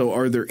 So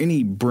are there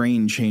any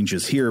brain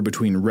changes here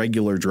between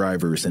regular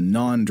drivers and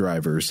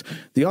non-drivers?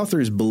 The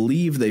authors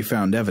believe they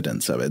found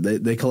evidence of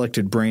it. They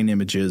collected brain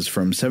images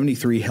from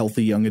 73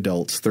 healthy young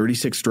adults,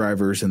 36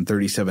 drivers, and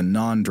 37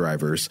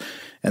 non-drivers.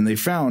 And they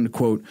found,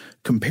 quote,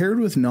 compared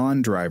with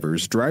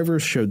non-drivers,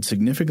 drivers showed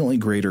significantly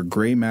greater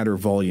gray matter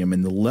volume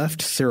in the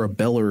left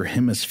cerebellar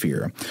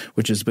hemisphere,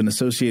 which has been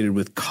associated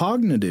with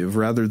cognitive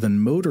rather than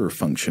motor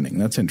functioning.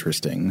 That's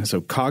interesting.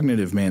 So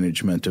cognitive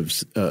management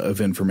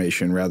of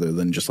information rather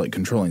than just like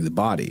controlling the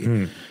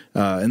body.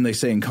 And they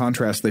say in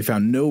contrast, they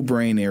found no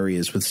brain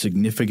areas with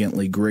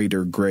significantly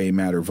greater gray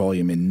matter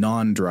volume in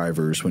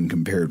non-drivers when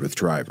compared with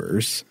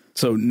drivers.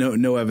 So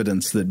no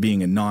evidence that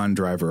being a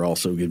non-driver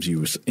also gives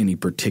you any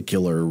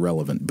particular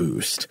relevant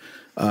boost.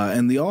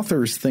 And the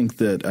authors think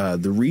that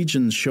the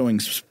regions showing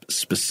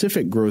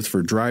specific growth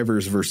for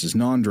drivers versus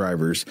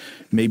non-drivers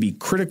may be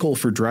critical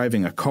for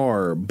driving a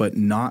car, but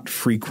not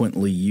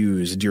frequently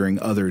used during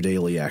other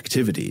daily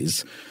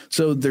activities.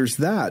 So there's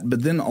that.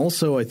 But then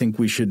also I think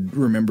we should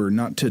remember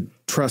not to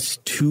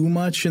trust too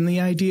much in the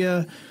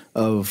idea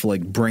of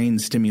like brain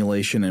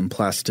stimulation and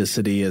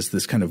plasticity as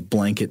this kind of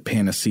blanket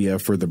panacea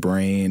for the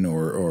brain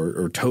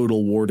or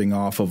total warding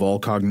off of all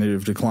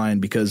cognitive decline,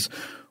 because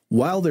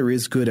while there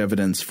is good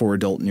evidence for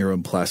adult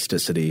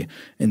neuroplasticity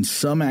and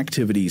some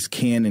activities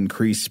can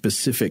increase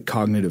specific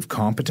cognitive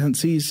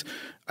competencies,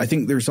 I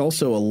think there's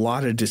also a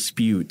lot of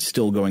dispute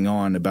still going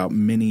on about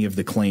many of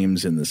the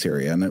claims in this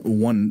area. And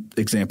one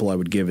example I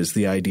would give is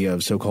the idea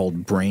of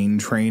so-called brain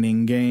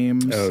training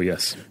games. Oh,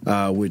 yes.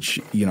 Which,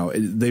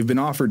 they've been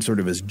offered sort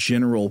of as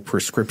general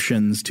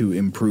prescriptions to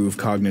improve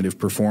cognitive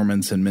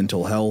performance and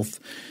mental health.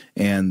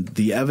 And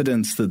the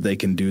evidence that they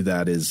can do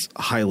that is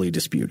highly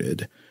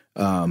disputed.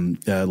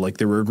 Like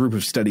there were a group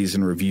of studies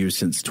and reviews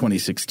since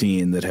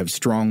 2016 that have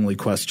strongly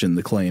questioned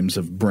the claims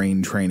of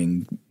brain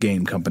training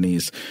game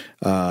companies,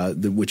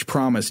 which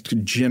promised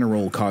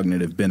general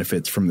cognitive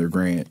benefits from their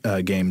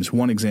games.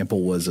 One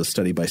example was a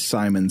study by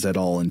Simons et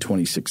al. In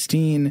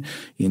 2016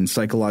 in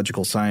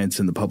Psychological Science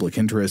in the Public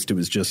Interest. It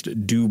was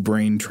just, do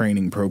brain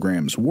training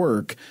programs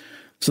work?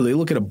 So they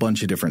look at a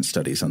bunch of different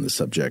studies on this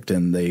subject,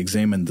 and they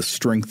examine the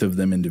strength of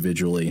them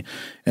individually.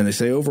 And they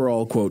say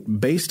overall, quote,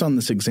 based on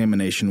this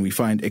examination, we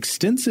find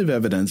extensive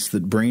evidence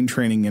that brain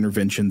training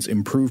interventions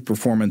improve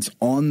performance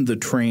on the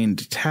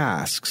trained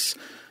tasks,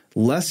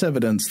 less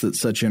evidence that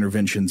such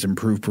interventions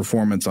improve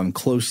performance on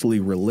closely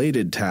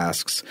related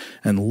tasks,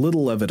 and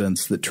little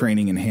evidence that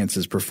training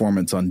enhances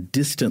performance on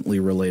distantly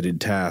related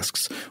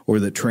tasks or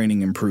that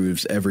training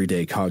improves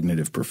everyday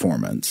cognitive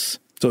performance.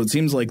 So it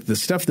seems like the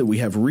stuff that we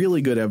have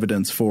really good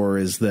evidence for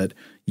is that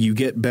you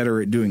get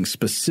better at doing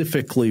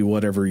specifically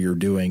whatever you're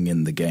doing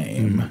in the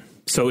game. Mm.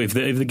 So if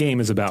the game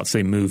is about,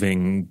 say,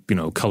 moving,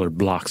 colored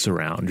blocks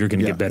around, you're going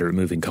to get better at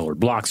moving colored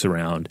blocks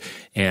around,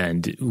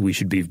 and we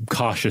should be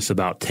cautious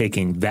about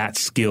taking that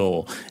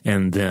skill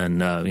and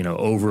then,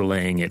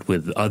 overlaying it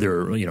with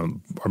other,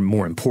 or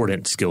more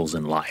important skills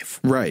in life.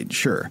 Right,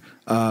 sure.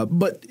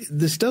 But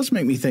this does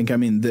make me think,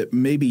 that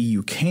maybe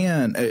you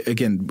can,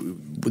 again,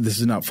 this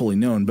is not fully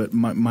known, but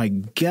my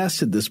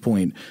guess at this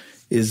point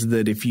is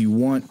that if you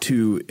want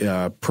to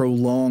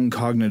prolong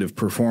cognitive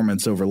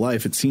performance over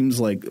life, it seems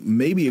like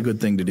maybe a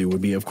good thing to do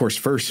would be, of course,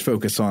 first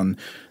focus on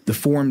the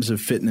forms of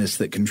fitness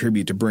that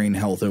contribute to brain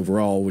health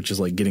overall, which is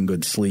like getting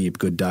good sleep,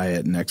 good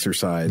diet and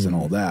exercise and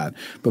all that.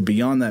 But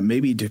beyond that,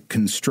 maybe to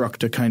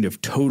construct a kind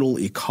of total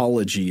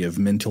ecology of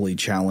mentally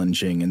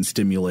challenging and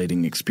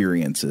stimulating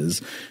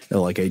experiences,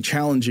 like a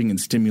challenging and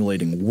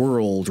stimulating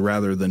world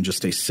rather than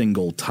just a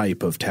single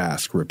type of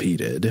task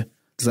repeated.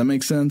 Does that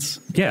make sense?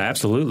 Yeah,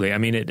 absolutely.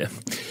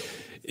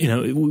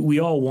 We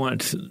all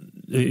want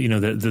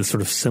the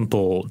sort of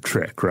simple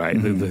trick, right?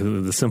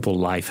 Mm-hmm. The simple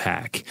life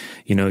hack.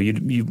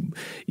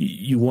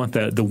 You want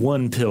the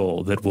one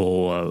pill that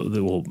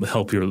will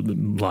help your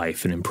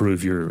life and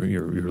improve your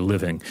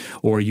living,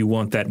 or you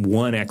want that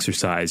one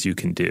exercise you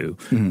can do,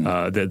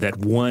 that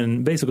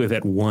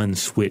one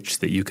switch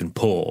that you can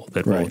pull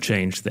that will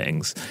change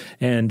things.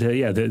 And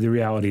the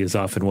reality is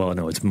often,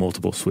 it's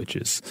multiple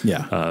switches.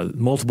 Yeah,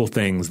 multiple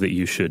things that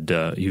you should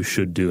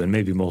do, and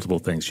maybe multiple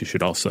things you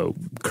should also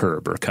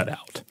curb or cut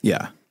out.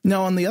 Yeah.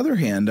 Now, on the other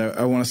hand,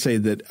 I want to say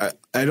that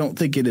I don't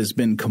think it has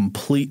been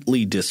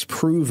completely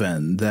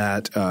disproven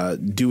that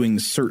doing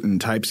certain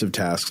types of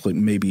tasks, like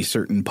maybe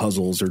certain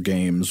puzzles or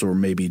games or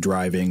maybe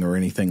driving or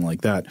anything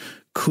like that,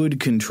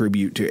 could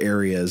contribute to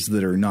areas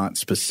that are not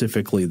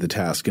specifically the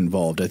task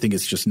involved. I think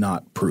it's just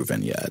not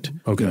proven yet.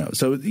 Okay.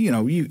 So,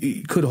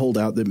 you could hold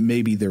out that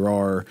maybe there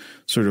are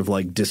sort of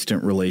like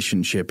distant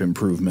relationship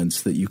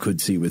improvements that you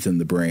could see within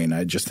the brain.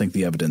 I just think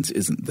the evidence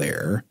isn't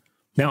there.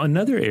 Now,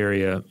 another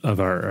area of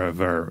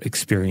our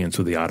experience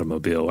with the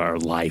automobile, our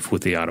life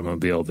with the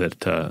automobile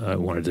that I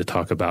wanted to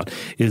talk about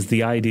is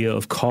the idea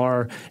of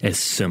car as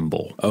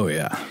symbol. Oh,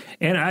 yeah.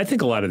 And I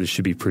think a lot of this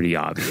should be pretty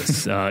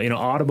obvious.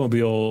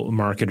 Automobile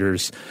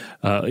marketers,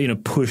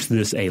 push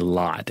this a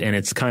lot, and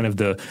it's kind of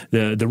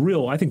the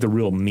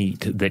real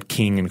meat that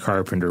King and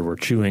Carpenter were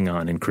chewing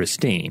on in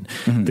Christine.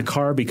 Mm-hmm. The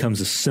car becomes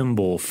a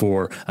symbol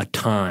for a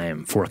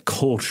time, for a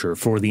culture,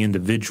 for the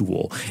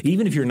individual.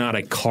 Even if you're not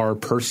a car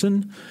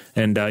person,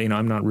 and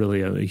I'm not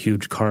really a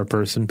huge car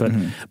person,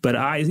 but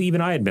I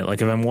admit,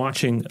 like if I'm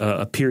watching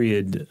a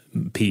period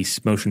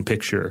piece, motion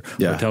picture,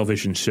 or a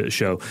television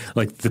show,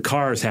 like the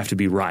cars have to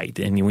be right.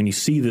 And when you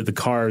see that the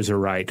cars are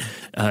right,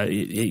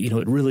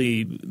 it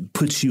really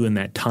puts you in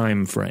that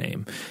time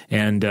frame.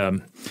 And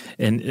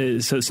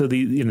so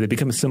they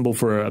become a symbol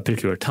for a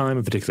particular time,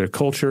 a particular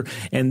culture,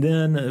 and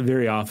then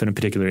very often a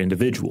particular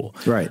individual.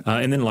 Right.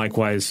 And then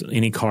likewise,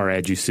 any car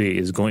ad you see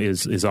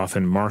is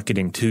often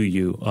marketing to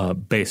you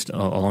based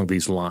along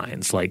these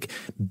lines, like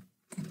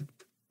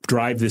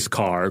drive this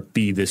car,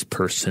 be this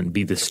person,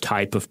 be this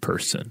type of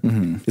person.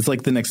 Mm-hmm. It's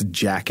like the next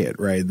jacket,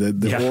 right?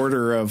 The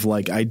order of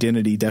like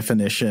identity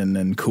definition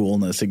and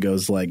coolness. It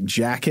goes like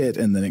jacket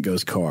and then it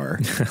goes car.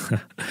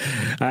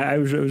 I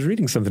was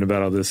reading something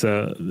about all this.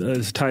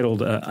 It's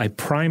titled A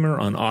Primer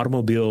on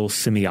Automobile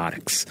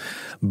Semiotics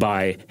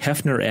by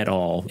Hefner et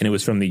al. And it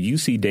was from the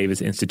UC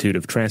Davis Institute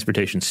of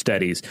Transportation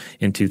Studies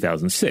in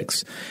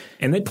 2006.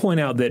 And they point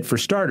out that for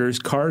starters,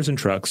 cars and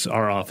trucks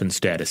are often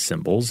status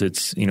symbols.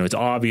 It's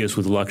obvious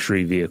with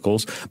luxury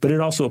vehicles, but it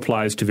also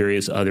applies to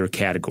various other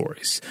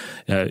categories.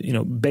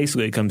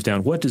 Basically it comes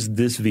down, what does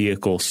this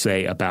vehicle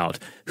say about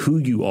who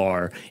you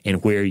are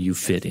and where you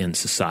fit in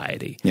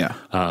society? Yeah.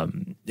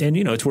 And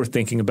it's worth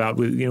thinking about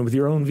with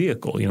your own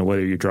vehicle,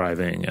 whether you're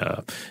driving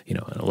an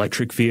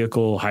electric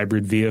vehicle,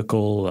 hybrid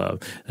vehicle,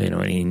 an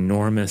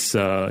enormous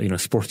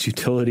sports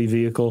utility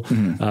vehicle.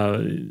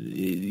 Mm-hmm.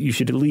 You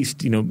should at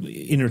least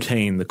entertain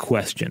the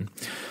question.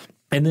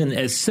 And then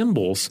as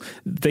symbols,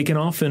 they can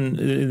often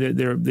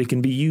they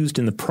can be used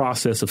in the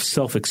process of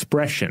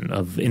self-expression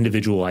of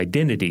individual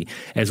identity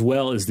as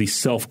well as the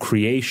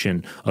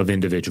self-creation of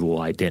individual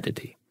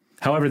identity.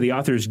 However, the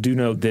authors do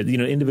note that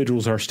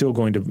individuals are still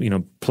going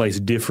to place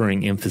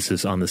differing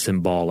emphasis on the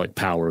symbolic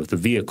power of the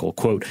vehicle.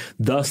 Quote,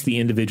 thus the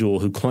individual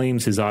who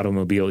claims his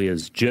automobile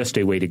is just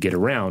a way to get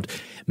around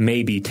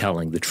may be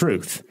telling the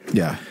truth.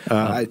 Yeah.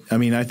 I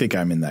think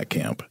I'm in that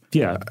camp.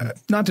 Yeah.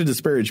 Not to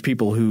disparage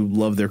people who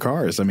love their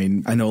cars. I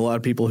mean, I know a lot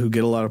of people who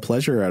get a lot of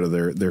pleasure out of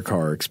their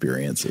car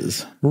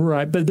experiences.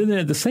 Right. But then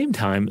at the same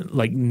time,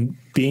 like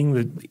saying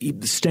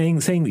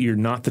that you're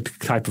not the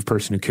type of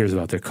person who cares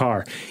about their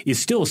car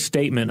is still a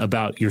statement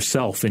about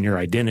yourself and your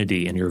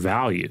identity and your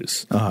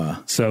values.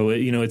 So,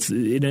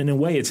 in a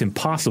way, it's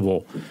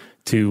impossible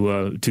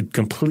to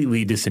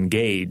completely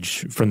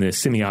disengage from the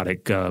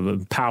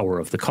semiotic power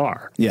of the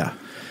car. Yeah.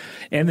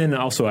 And then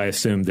also I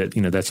assume that,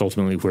 that's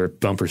ultimately where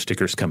bumper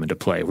stickers come into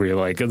play, where you're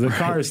like,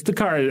 the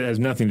car has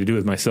nothing to do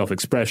with my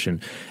self-expression.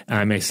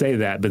 I may say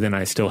that, but then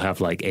I still have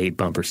like 8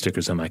 bumper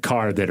stickers on my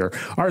car that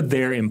are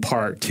there in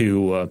part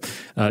to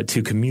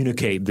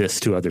communicate this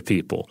to other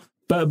people.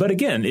 But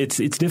again, it's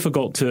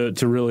difficult to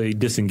really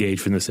disengage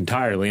from this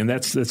entirely, and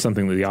that's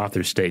something that the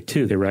authors state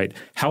too. They write,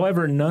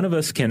 however, none of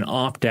us can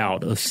opt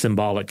out of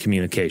symbolic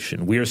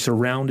communication. We are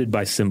surrounded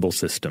by symbol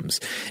systems,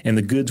 and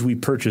the goods we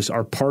purchase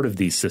are part of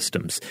these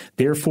systems.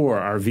 Therefore,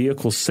 our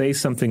vehicles say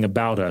something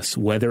about us,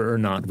 whether or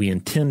not we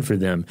intend for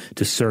them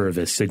to serve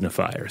as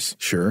signifiers.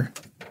 Sure.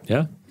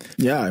 Yeah.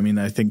 Yeah, I mean,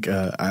 I think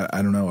I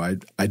don't know.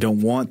 I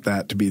don't want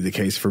that to be the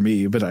case for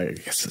me, but I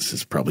guess this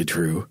is probably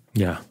true.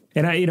 Yeah.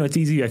 And it's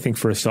easy, I think,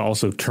 for us to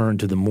also turn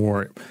to the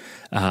more,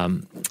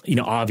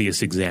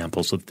 obvious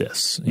examples of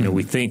this.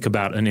 We think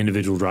about an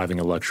individual driving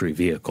a luxury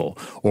vehicle,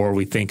 or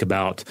we think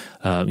about,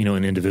 an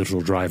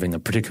individual driving a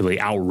particularly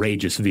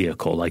outrageous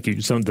vehicle. Like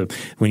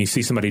when you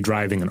see somebody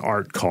driving an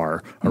art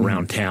car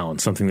around town,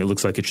 something that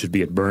looks like it should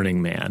be at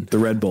Burning Man. The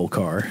Red Bull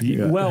car.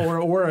 Yeah. Well,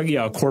 or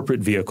a corporate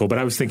vehicle. But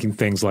I was thinking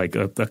things like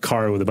a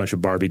car with a bunch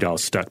of Barbie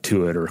dolls stuck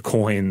to it, or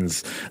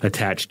coins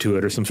attached to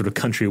it, or some sort of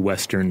country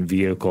western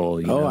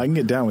vehicle. I can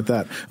get down with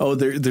that. Oh,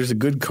 there's a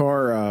good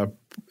car.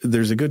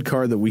 There's a good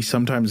car that we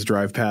sometimes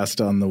drive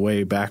past on the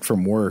way back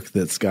from work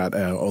that's got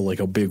like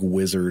a big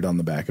wizard on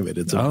the back of it.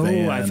 It's a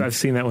van. I've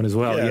seen that one as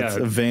well. Yeah, it's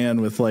a van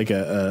with like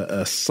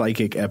a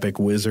psychic epic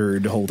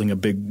wizard holding a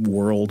big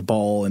world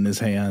ball in his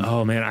hand.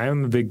 Oh man, I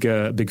am a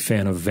big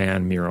fan of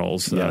van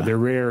murals. Yeah.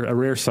 They're a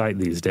rare sight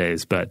these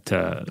days. But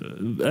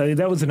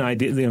that was an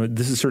idea.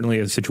 This is certainly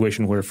a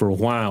situation where for a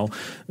while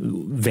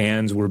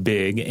vans were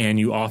big, and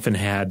you often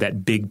had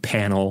that big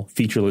panel,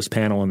 featureless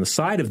panel on the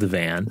side of the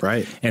van.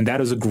 Right, and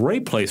that is a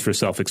great place for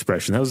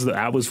self-expression.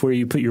 That was where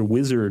you put your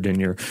wizard and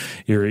your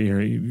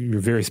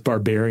various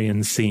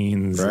barbarian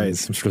scenes, right? And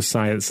some sort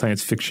of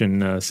science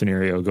fiction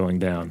scenario going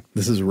down.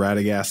 This is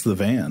Radagast the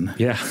van.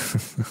 Yeah.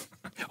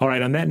 All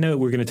right. On that note,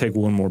 we're going to take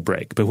one more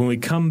break. But when we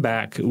come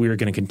back, we're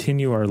going to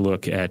continue our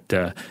look at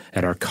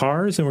our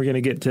cars, and we're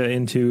going to get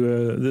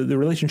into the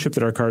relationship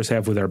that our cars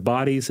have with our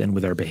bodies and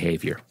with our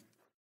behavior.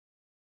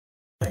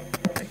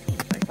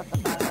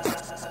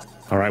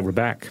 All right, we're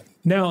back.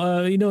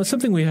 Now,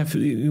 something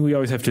we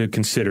always have to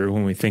consider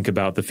when we think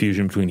about the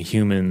fusion between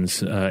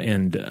humans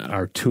and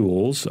our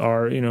tools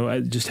are,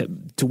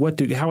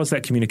 how is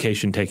that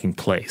communication taking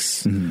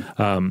place?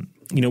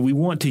 Mm-hmm. We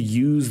want to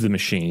use the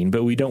machine,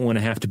 but we don't want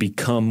to have to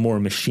become more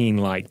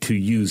machine-like to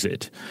use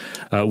it.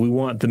 We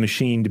want the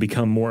machine to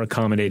become more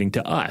accommodating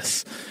to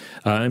us.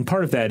 And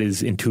part of that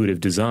is intuitive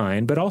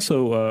design, but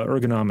also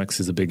ergonomics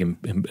is a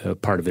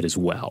big part of it as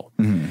well.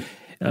 Mm-hmm.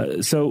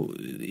 So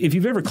if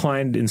you've ever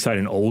climbed inside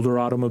an older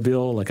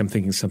automobile, like I'm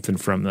thinking something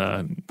from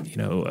the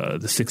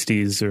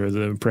 60s or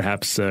the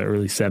perhaps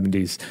early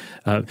 70s,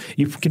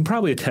 you can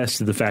probably attest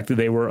to the fact that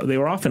they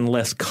were often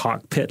less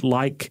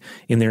cockpit-like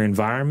in their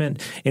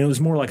environment, and it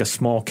was more like a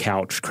small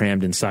couch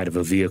crammed inside of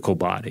a vehicle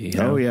body.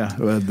 Oh, yeah.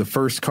 The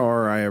first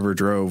car I ever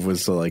drove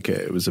was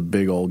it was a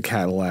big old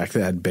Cadillac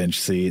that had bench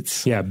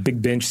seats. Yeah,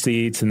 big bench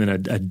seats, and then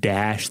a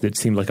dash that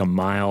seemed like a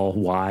mile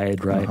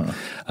wide, right?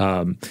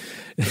 Uh-huh.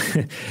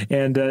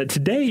 And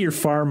today you're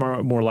far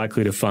more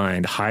likely to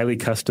find highly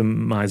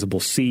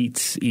customizable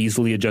seats,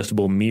 easily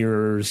adjustable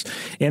mirrors,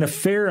 and a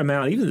fair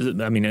amount,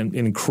 an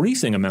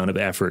increasing amount of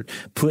effort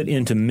put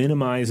into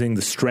minimizing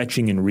the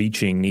stretching and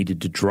reaching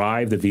needed to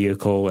drive the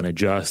vehicle and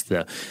adjust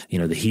the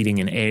heating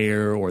and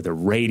air, or the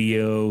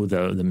radio,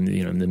 the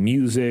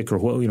music, or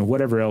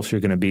whatever else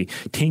you're going to be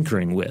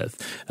tinkering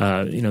with.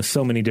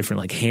 So many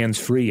different like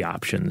hands-free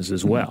options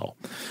as well.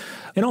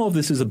 And all of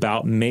this is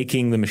about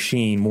making the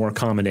machine more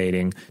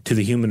accommodating to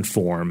the human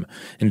form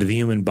and to the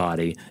human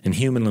body and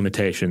human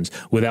limitations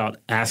without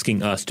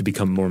asking us to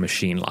become more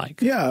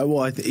machine-like. Yeah,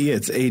 well,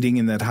 it's aiding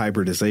in that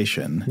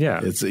hybridization.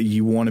 Yeah.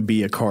 You want to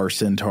be a car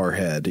centaur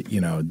head.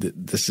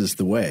 This is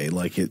the way.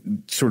 Like, it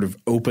sort of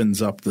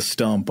opens up the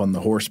stump on the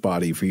horse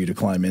body for you to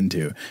climb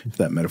into, if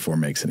that metaphor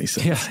makes any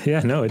sense. Yeah,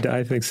 no,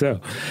 I think so.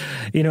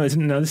 This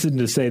isn't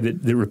to say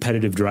that the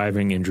repetitive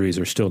driving injuries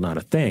are still not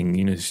a thing.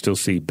 You still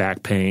see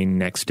back pain,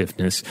 neck stiffness,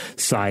 weakness,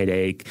 side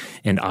ache,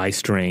 and eye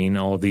strain.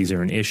 All of these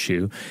are an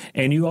issue.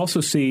 And you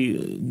also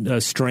see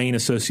a strain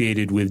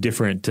associated with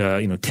different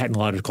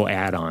technological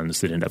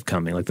add-ons that end up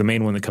coming. Like the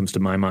main one that comes to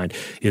my mind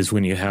is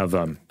when you have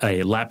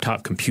a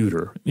laptop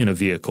computer in a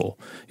vehicle.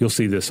 You'll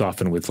see this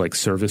often with like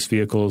service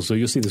vehicles. So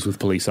you'll see this with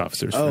police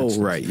officers. Oh,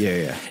 right.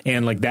 Yeah.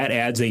 And like that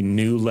adds a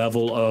new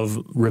level of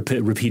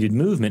repeated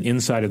movement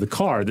inside of the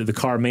car that the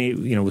car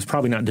was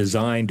probably not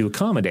designed to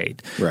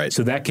accommodate. Right.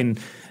 So that can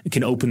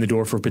open the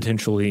door for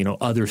potentially,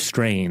 other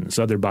strains,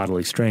 other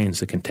bodily strains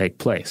that can take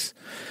place.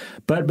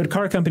 But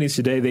car companies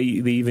today, they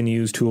even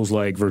use tools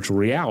like virtual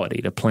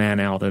reality to plan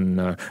out an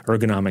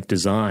ergonomic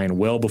design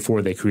well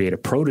before they create a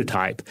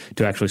prototype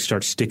to actually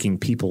start sticking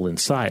people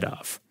inside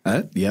of.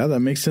 Yeah, that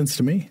makes sense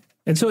to me.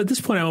 And so at this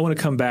point, I want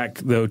to come back,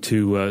 though,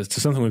 to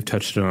something we've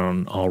touched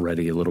on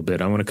already a little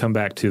bit. I want to come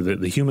back to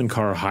the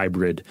human-car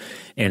hybrid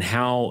and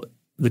how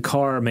the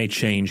car may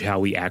change how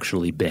we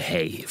actually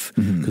behave.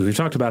 Because we've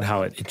talked about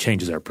how it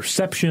changes our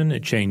perception,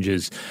 it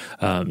changes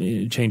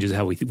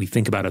how we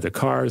think about other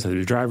cars,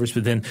 other drivers,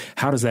 but then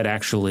how does that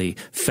actually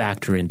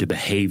factor into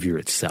behavior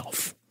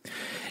itself?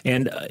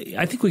 And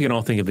I think we can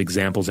all think of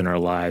examples in our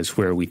lives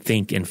where we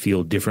think and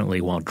feel differently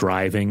while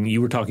driving.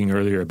 You were talking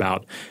earlier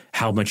about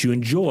how much you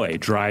enjoy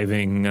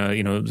driving,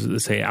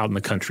 say out in the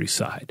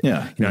countryside.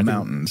 Yeah,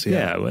 mountains.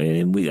 Yeah,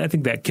 and I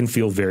think that can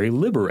feel very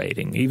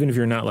liberating. Even if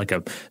you're not like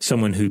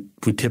someone who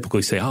would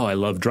typically say, "Oh, I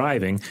love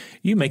driving,"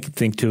 you may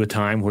think to a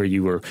time where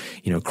you were,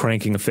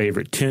 cranking a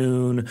favorite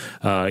tune,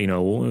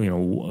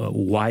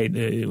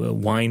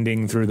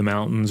 winding through the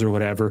mountains or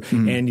whatever,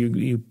 and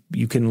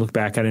you can look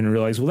back at it and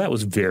realize, well, that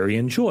was very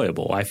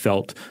enjoyable. I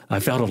felt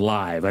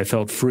alive. I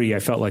felt free. I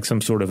felt like some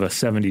sort of a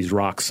 70s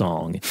rock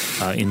song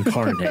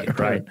incarnate,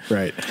 right?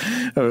 Right.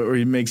 Or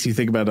it makes you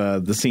think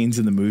about the scenes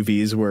in the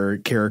movies where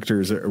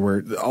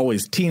where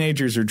always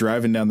teenagers are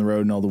driving down the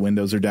road and all the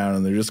windows are down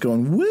and they're just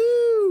going,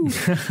 woo!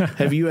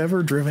 Have you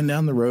ever driven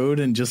down the road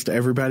and just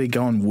everybody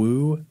going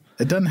woo?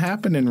 It doesn't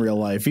happen in real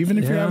life, even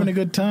if you're having a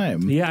good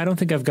time. Yeah, I don't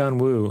think I've gone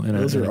woo in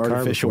Those a are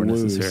artificial car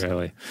before woos.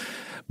 necessarily.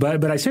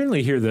 But I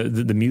certainly hear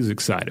the music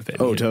side of it.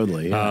 Oh,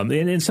 totally. Yeah.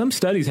 And some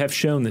studies have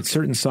shown that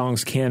certain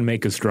songs can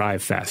make us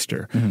drive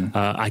faster.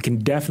 I can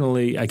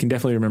definitely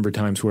remember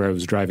times where I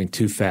was driving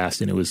too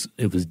fast, and it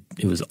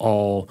was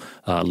all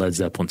Led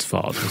Zeppelin's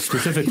fault.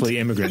 Specifically,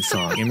 Immigrant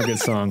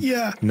Song.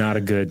 Yeah. Not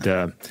a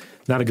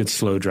good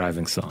slow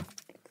driving song.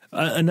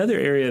 Another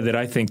area that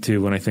I think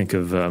to when I think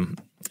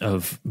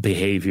of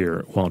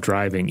behavior while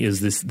driving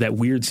is that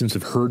weird sense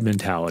of herd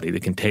mentality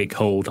that can take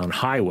hold on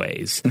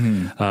highways,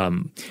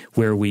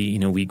 where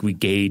we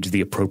gauge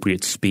the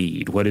appropriate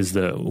speed. What is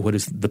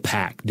the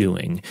pack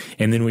doing?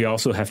 And then we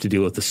also have to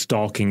deal with the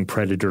stalking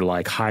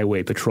predator-like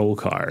highway patrol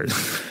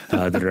cars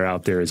that are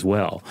out there as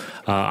well.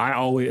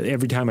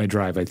 Every time I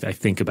drive, I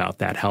think about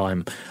that.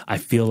 How I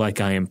feel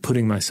like I am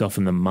putting myself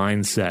in the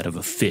mindset of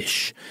a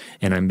fish,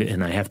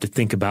 and I have to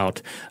think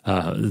about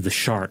the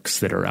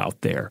sharks that are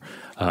out there.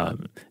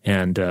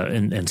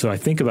 And so I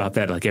think about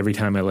that like every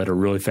time I let a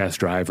really fast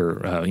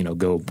driver,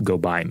 go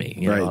by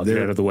me. I'll get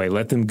out of the way.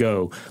 Let them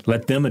go.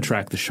 Let them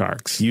attract the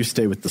sharks. You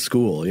stay with the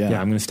school, yeah.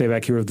 Yeah, I'm going to stay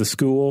back here with the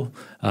school,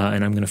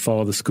 and I'm going to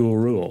follow the school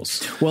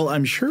rules. Well,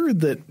 I'm sure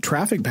that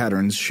traffic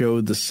patterns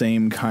show the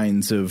same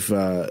kinds of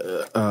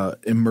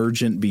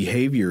emergent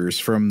behaviors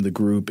from the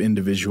group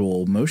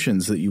individual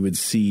motions that you would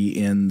see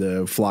in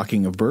the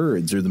flocking of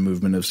birds or the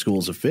movement of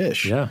schools of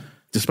fish. Yeah.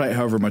 Despite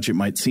however much it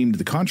might seem to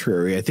the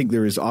contrary, I think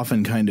there is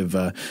often kind of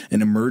an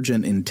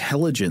emergent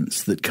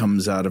intelligence that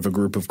comes out of a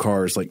group of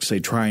cars, like, say,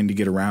 trying to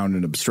get around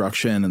an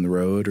obstruction in the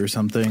road or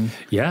something.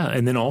 Yeah,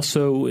 and then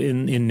also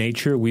in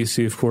nature, we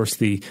see, of course,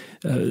 the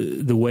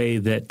way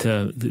that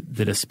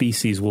a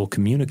species will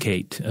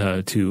communicate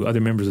to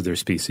other members of their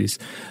species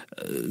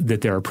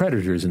that there are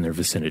predators in their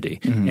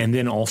vicinity. And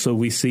then also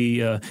we see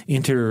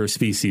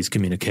interspecies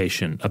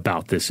communication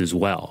about this as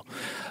well.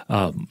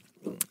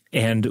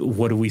 And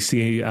what do we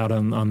see out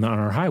on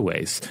our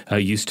highways?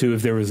 Used to,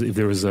 if there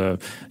was a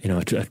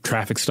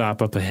traffic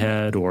stop up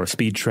ahead or a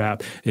speed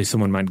trap,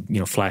 someone might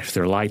flash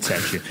their lights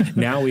at you.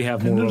 Now we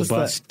have more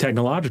robust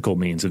technological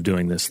means of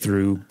doing this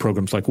through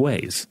programs like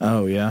Waze.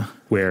 Oh yeah,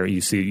 where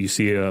you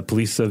see a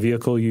police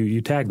vehicle,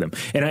 you tag them.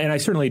 And I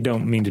certainly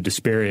don't mean to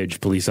disparage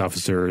police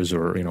officers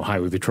or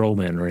highway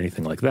patrolmen or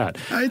anything like that.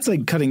 It's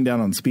like cutting down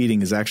on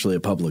speeding is actually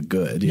a public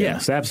good. Yeah.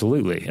 Yes,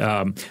 absolutely.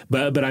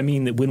 But I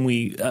mean that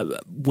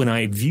when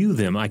I view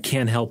them, I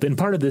can't help. And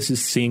part of this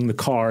is seeing the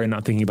car and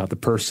not thinking about the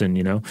person,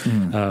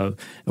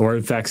 or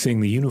in fact seeing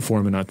the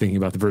uniform and not thinking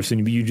about the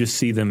person. You just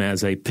see them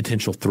as a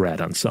potential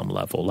threat on some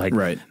level. Like,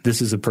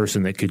 this is a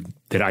person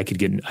that I could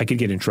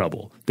get in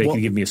trouble. They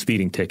could give me a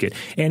speeding ticket.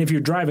 And if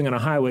you're driving on a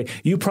highway,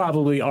 you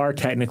probably are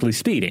technically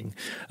speeding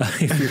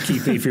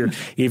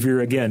if you're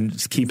again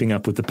keeping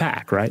up with the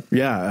pack, right?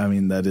 Yeah, I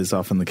mean that is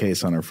often the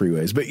case on our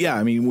freeways. But yeah,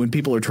 I mean when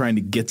people are trying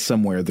to get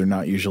somewhere, they're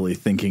not usually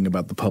thinking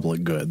about the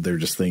public good. They're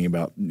just thinking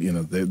about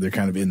they're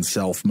kind of in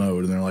self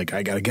mode, and they're like,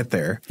 I got to get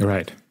there.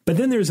 Right. But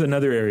then there's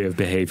another area of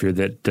behavior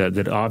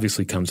that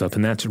obviously comes up,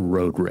 and that's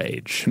road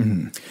rage.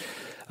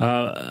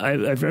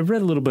 I've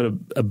read a little bit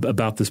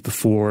about this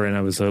before, and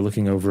I was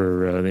looking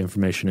over the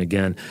information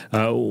again.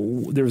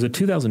 There was a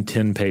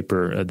 2010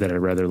 paper that I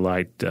rather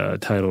liked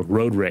titled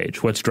Road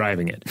Rage, What's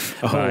Driving It?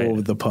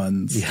 The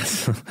puns.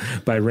 Yes,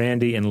 by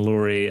Randy and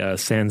Lori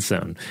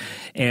Sansone.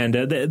 And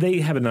they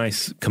have a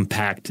nice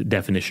compact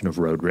definition of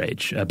road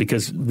rage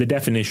because the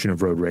definition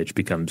of road rage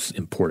becomes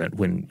important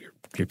when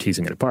you're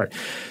teasing it apart.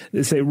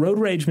 They say road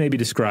rage may be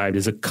described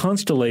as a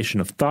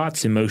constellation of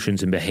thoughts,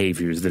 emotions, and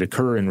behaviors that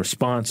occur in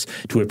response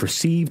to a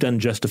perceived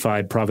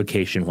unjustified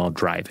provocation while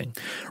driving.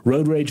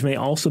 Road rage may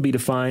also be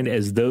defined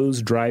as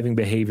those driving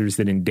behaviors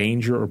that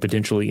endanger or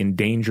potentially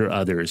endanger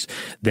others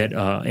that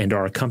and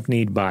are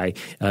accompanied by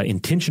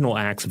intentional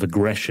acts of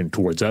aggression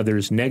towards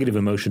others, negative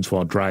emotions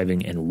while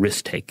driving, and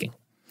risk-taking.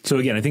 So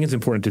again, I think it's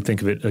important to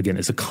think of it, again,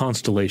 as a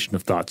constellation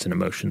of thoughts and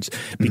emotions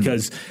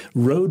because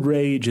road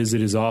rage, as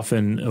it is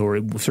often,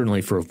 or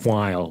certainly for a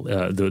while,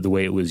 the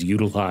way it was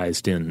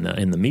utilized in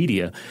the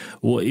media,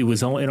 well,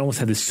 it almost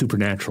had this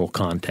supernatural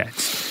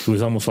context. It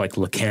was almost like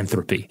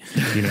lycanthropy,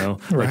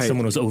 Right. Like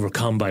someone was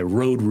overcome by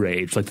road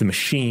rage, like the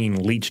machine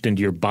leached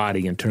into your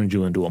body and turned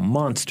you into a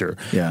monster,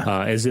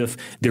 as if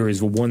there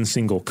is one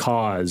single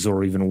cause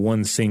or even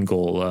one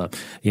single,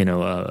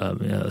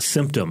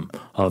 symptom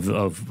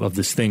of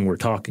this thing we're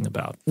talking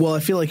about. Well, I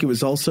feel like it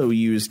was also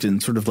used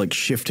in sort of like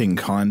shifting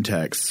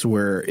contexts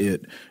where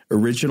it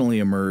originally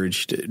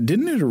emerged.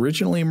 Didn't it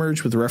originally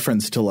emerge with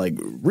reference to like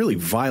really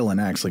violent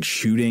acts like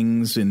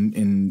shootings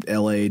in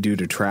LA due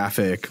to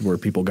traffic where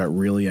people got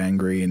really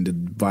angry and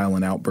did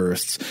violent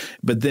outbursts?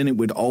 But then it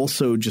would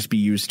also just be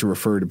used to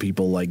refer to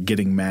people like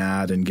getting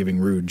mad and giving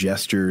rude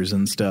gestures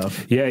and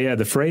stuff. Yeah.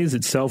 The phrase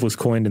itself was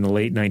coined in the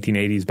late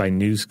 1980s by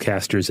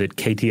newscasters at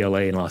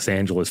KTLA in Los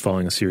Angeles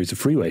following a series of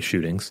freeway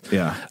shootings.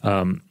 Yeah.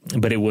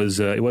 But it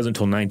wasn't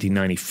until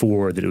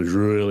 1994 that it was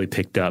really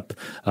picked up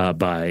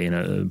by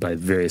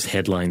various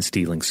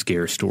headline-stealing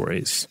scare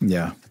stories.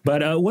 Yeah.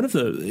 But one of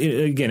it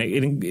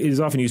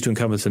is often used to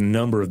encompass a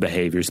number of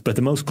behaviors, but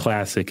the most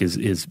classic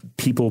is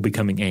people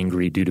becoming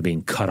angry due to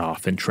being cut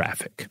off in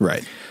traffic.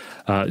 Right.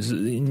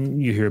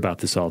 You hear about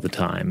this all the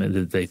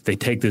time. They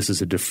take this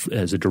as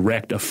a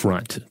direct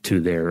affront to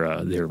their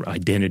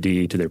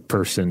identity, to their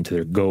person, to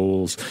their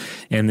goals.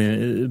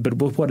 But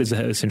what is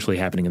essentially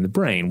happening in the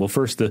brain? Well,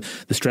 first the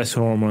stress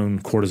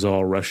hormone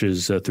cortisol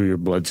rushes through your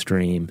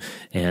bloodstream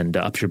and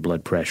ups your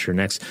blood pressure.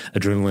 Next,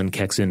 adrenaline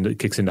kicks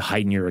in to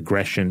heighten your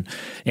aggression.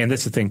 And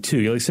that's the thing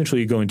too.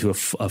 You go into a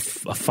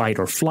fight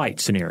or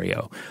flight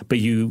scenario, but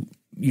you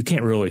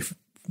can't really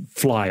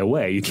fly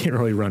away. You can't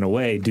really run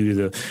away due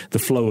to the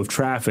flow of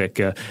traffic.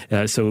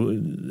 So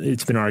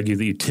it's been argued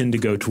that you tend to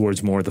go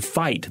towards more the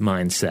fight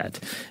mindset,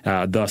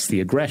 thus the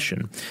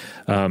aggression.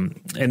 And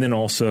then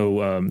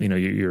also,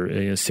 your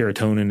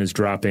serotonin is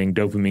dropping,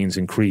 dopamine's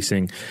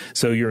increasing.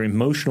 So your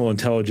emotional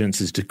intelligence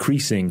is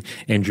decreasing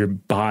and your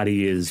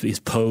body is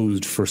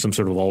posed for some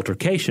sort of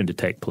altercation to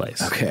take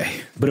place.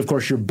 Okay. But of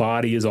course, your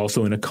body is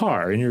also in a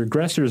car and the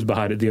aggressor's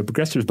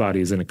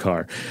body is in a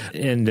car.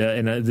 And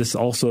this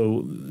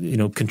also,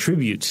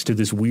 contributes to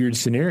this weird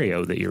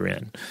scenario that you're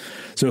in.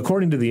 So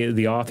according to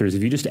the authors,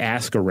 if you just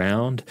ask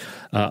around,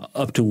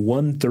 up to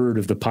 1/3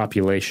 of the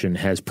population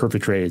has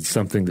perpetrated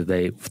something that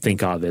they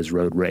think of as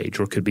road rage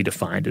or could be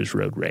defined as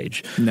road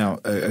rage. Now,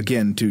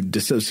 again, to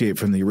dissociate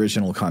from the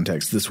original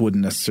context, this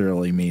wouldn't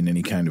necessarily mean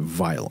any kind of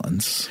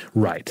violence.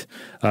 Right.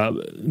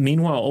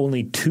 Meanwhile,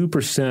 only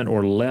 2%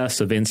 or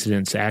less of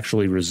incidents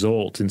actually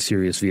result in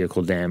serious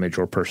vehicle damage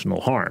or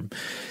personal harm.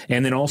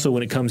 And then also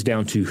when it comes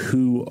down to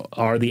who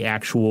are the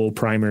actual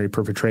primary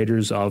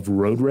perpetrators of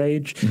road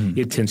rage,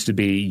 it tends to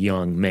be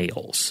young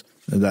males.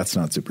 That's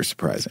not super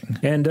surprising.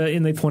 And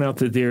they point out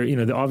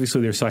that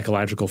obviously there are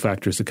psychological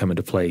factors that come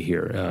into play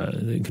here.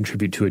 They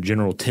contribute to a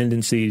general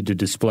tendency to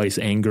displace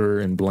anger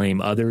and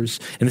blame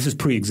others. And this is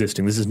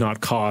pre-existing. This is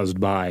not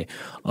caused by,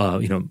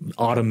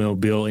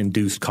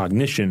 automobile-induced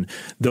cognition,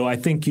 though I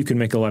think you can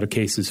make a lot of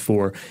cases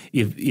for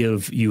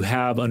if you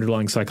have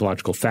underlying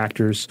psychological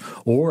factors,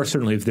 or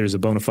certainly if there's a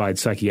bona fide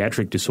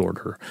psychiatric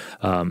disorder,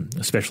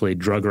 especially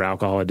drug or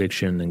alcohol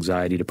addiction,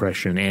 anxiety,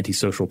 depression,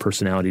 antisocial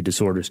personality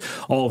disorders,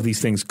 all of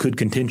these things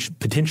could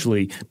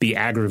potentially be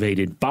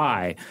aggravated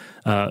by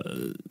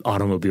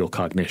automobile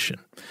cognition.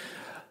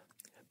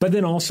 But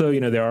then also,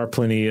 there are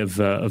plenty of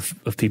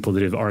people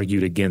that have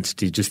argued against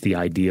just the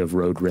idea of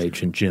road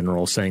rage in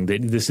general, saying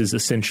that this is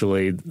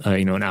essentially,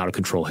 an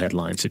out-of-control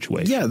headline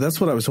situation. Yeah, that's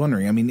what I was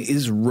wondering. I mean,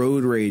 is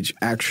road rage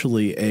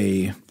actually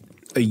a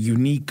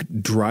unique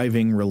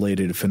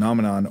driving-related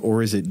phenomenon,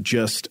 or is it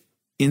just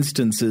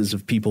instances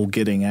of people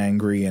getting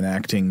angry and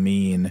acting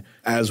mean,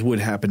 as would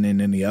happen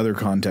in any other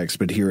context,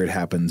 but here it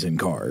happens in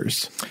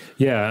cars?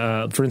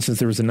 Yeah. For instance,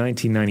 there was a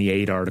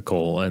 1998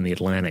 article in The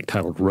Atlantic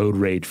titled "Road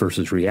Rage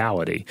versus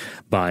Reality"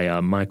 by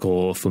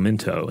Michael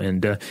Fomento,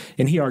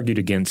 and he argued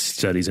against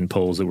studies and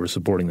polls that were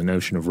supporting the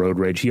notion of road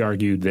rage. He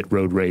argued that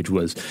road rage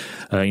was,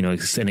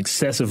 an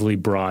excessively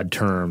broad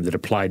term that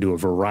applied to a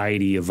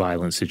variety of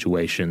violent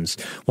situations,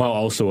 while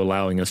also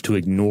allowing us to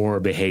ignore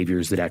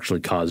behaviors that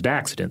actually caused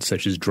accidents,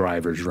 such as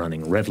drivers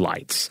running red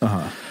lights.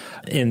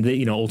 And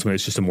ultimately,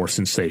 it's just a more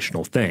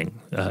sensational thing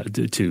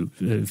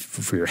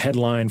for your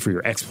headline, for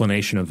your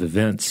explanation of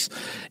events,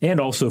 and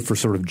also for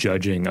sort of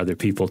judging other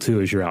people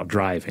too as you're out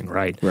driving,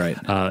 right? Right.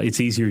 It's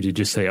easier to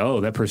just say,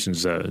 "Oh, that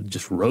person's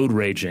just road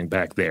raging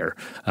back there,"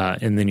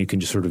 and then you can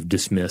just sort of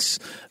dismiss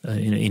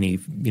any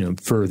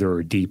further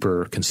or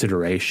deeper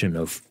consideration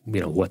of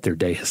what their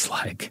day is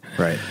like.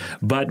 Right.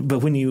 But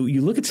when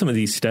you look at some of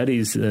these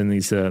studies and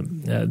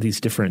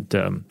these different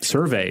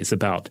surveys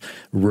about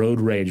road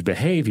rage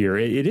behavior,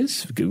 it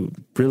is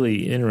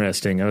really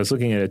interesting. I was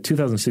looking at a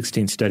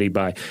 2016 study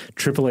by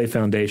AAA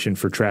Foundation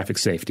for Traffic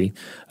Safety,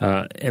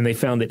 and they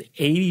found that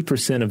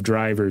 80% of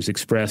drivers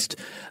expressed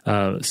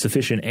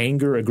sufficient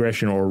anger,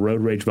 aggression, or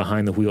road rage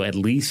behind the wheel at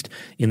least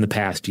in the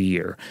past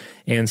year.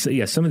 And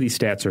so, some of these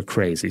stats are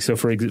crazy. So,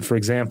 for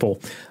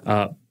example,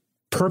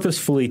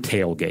 purposefully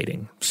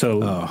tailgating.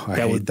 So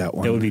that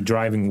would be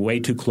driving way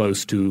too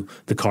close to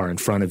the car in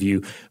front of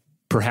you,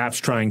 perhaps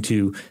trying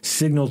to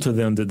signal to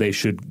them that they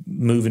should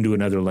move into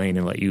another lane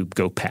and let you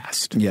go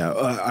past. Yeah.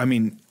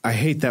 I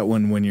hate that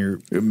when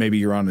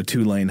you're on a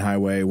 2-lane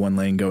highway, 1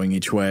 lane going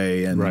each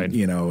way, and right.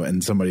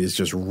 And somebody is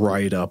just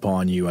right up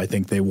on you. I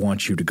think they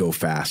want you to go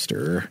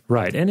faster.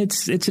 Right. And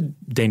it's a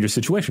dangerous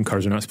situation.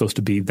 Cars are not supposed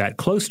to be that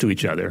close to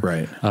each other.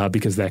 Right.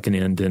 Because that can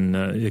end in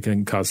it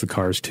can cause the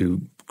cars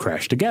to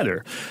crash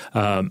together.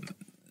 And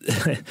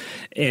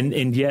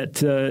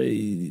yet,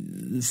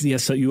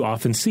 yes, you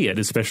often see it,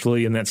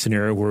 especially in that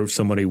scenario where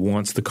somebody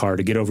wants the car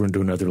to get over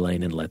into another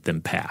lane and let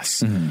them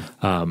pass.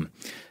 Mm-hmm.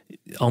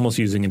 Almost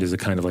using it as a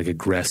kind of like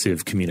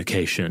aggressive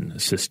communication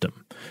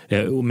system.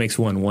 It makes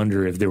one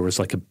wonder if there was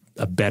like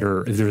if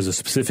there was a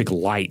specific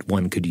light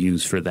one could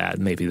use for that.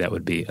 Maybe that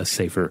would be a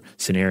safer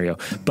scenario.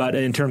 But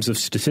in terms of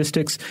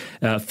statistics,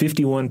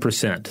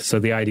 51%. So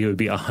the idea would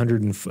be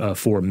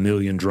 104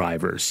 million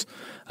drivers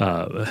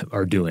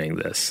are doing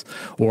this.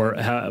 Or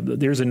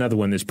there's another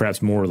one that's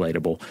perhaps more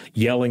relatable,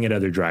 yelling at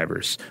other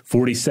drivers,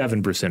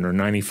 47% or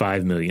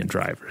 95 million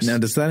drivers. Now,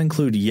 does that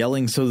include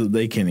yelling so that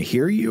they can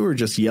hear you or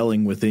just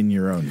yelling within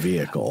your own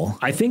vehicle?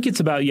 I think it's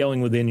about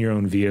yelling within your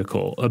own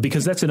vehicle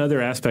because that's another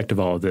aspect of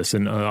all of this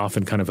and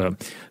often kind of a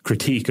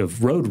critique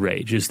of road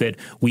rage is that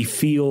we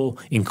feel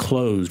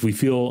enclosed. We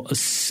feel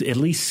at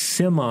least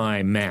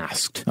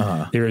semi-masked.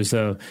 Uh-huh. There is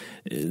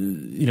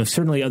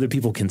certainly other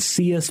people can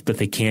see us, but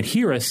they can't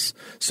hear us.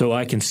 So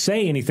I can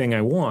say anything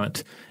I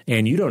want,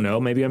 and you don't know.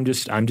 Maybe I'm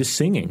just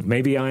singing.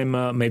 Maybe I'm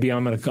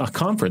at a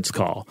conference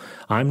call.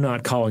 I'm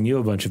not calling you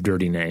a bunch of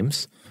dirty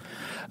names.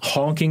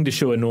 Honking to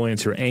show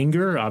annoyance or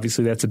anger.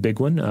 Obviously, that's a big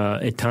one.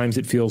 At times,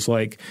 it feels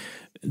like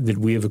that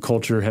we as a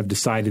culture have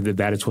decided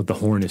that is what the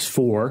horn is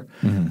for,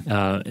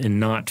 and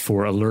not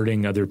for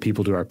alerting other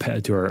people to our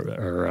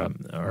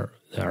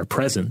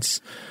presence.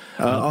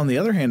 On the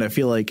other hand, I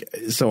feel like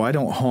I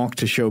don't honk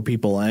to show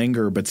people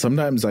anger, but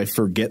sometimes I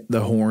forget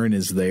the horn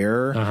is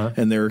there. Uh-huh.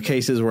 And there are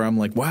cases where I'm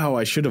like, wow,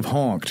 I should have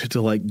honked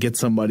to get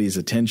somebody's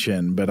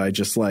attention, but I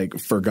just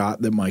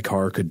forgot that my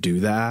car could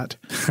do that.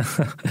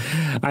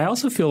 I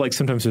also feel like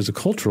sometimes there's a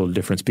cultural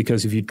difference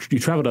because if you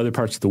travel to other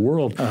parts of the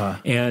world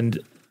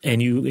and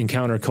you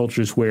encounter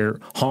cultures where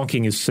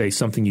honking is, say,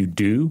 something you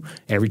do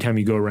every time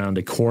you go around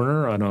a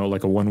corner on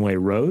a one-way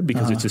road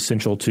because it's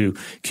essential to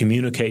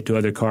communicate to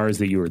other cars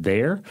that you are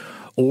there,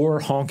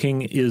 or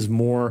honking is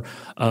more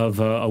of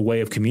a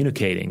way of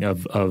communicating,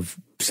 of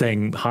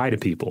saying hi to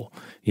people.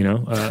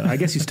 I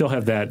guess you still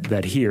have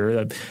that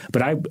here,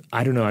 but I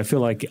don't know. I feel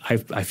like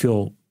I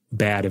feel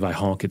bad if I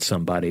honk at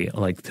somebody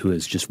who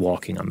is just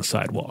walking on the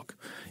sidewalk.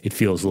 It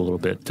feels a little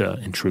bit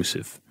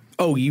intrusive.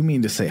 Oh, you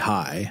mean to say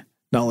hi?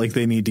 Not like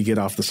they need to get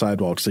off the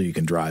sidewalk so you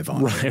can drive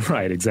on it.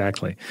 Right,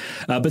 exactly.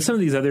 But some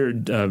of these other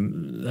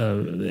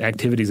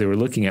activities they were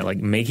looking at, like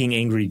making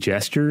angry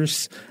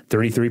gestures,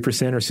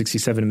 33% or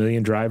 67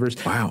 million drivers.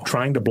 Wow.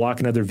 Trying to block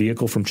another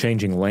vehicle from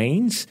changing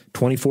lanes,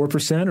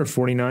 24% or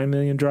 49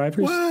 million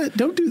drivers. What?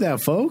 Don't do that,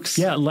 folks.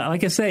 Yeah,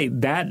 like I say,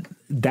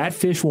 that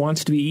fish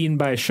wants to be eaten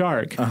by a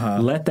shark. Uh-huh.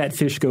 Let that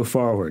fish go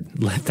forward.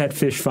 Let that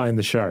fish find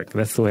the shark.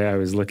 That's the way I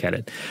always look at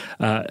it.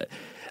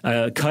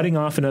 Cutting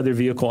off another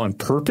vehicle on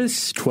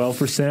purpose,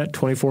 12%,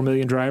 24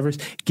 million drivers.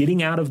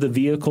 Getting out of the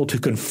vehicle to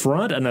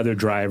confront another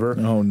driver.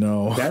 Oh,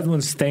 no. That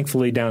one's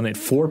thankfully down at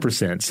 4%,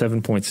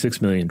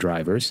 7.6 million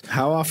drivers.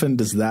 How often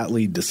does that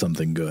lead to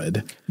something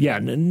good? Yeah,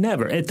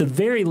 never. At the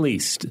very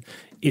least,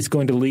 it's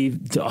going to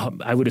lead to,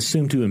 I would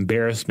assume, to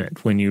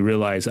embarrassment when you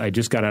realize I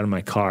just got out of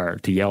my car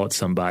to yell at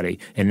somebody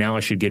and now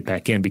I should get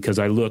back in because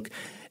I look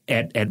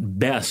at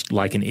best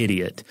like an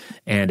idiot,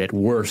 and at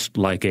worst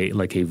like a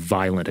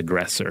violent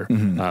aggressor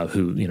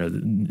who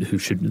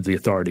the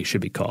authority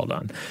should be called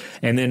on.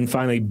 And then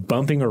finally,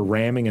 bumping or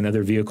ramming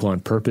another vehicle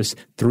on purpose,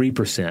 3%,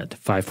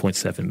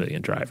 5.7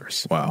 million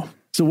drivers. Wow.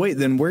 So wait,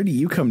 then where do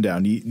you come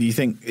down? Do you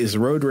think is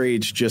road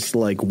rage just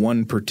like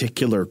one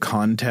particular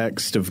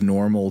context of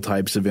normal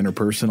types of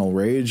interpersonal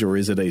rage, or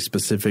is it a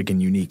specific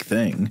and unique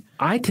thing?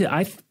 I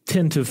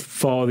tend to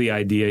follow the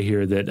idea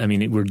here that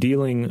we're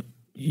dealing.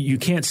 You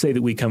can't say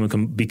that we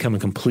become a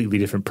completely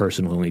different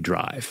person when we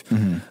drive.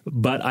 Mm-hmm.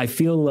 But I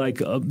feel like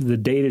the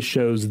data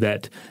shows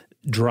that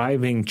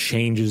driving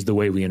changes the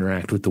way we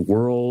interact with the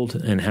world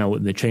and how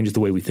it changes the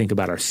way we think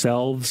about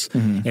ourselves.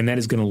 And that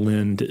is going to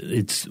lend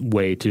its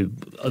way to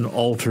an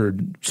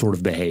altered sort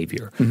of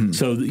behavior.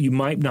 So you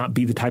might not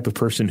be the type of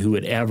person who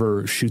would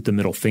ever shoot the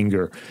middle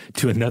finger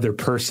to another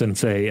person,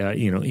 say,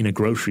 in a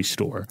grocery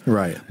store.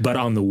 Right. But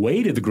on the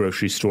way to the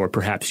grocery store,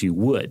 perhaps you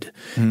would.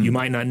 You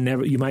might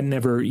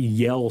never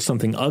yell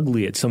something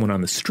ugly at someone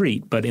on the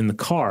street, but in the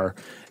car,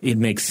 it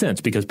makes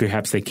sense because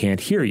perhaps they can't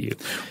hear you.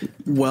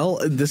 Well,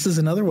 this is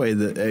another way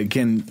that,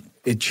 again,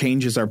 it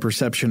changes our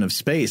perception of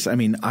space. I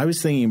mean, I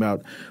was thinking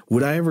about,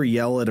 would I ever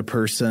yell at a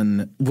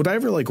person? Would I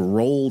ever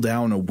roll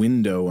down a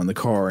window in the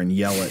car and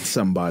yell at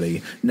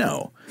somebody?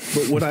 No.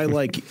 But would I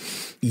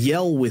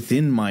yell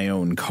within my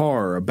own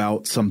car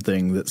about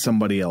something that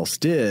somebody else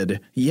did?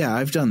 Yeah,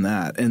 I've done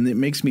that. And it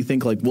makes me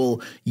think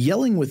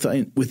yelling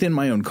within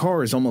my own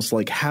car is almost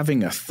like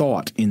having a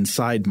thought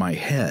inside my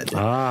head.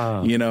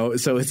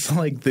 So it's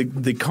like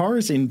the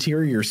car's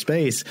interior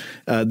space,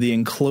 the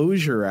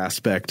enclosure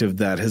aspect of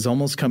that has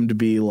almost come to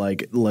be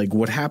like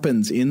what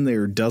happens in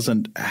there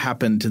doesn't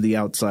happen to the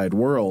outside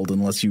world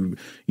unless you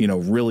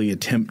really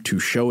attempt to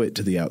show it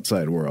to the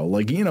outside world.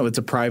 It's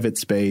a private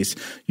space.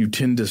 You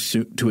tend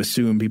to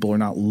assume people are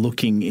not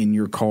looking in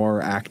your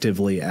car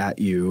actively at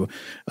you.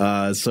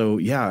 I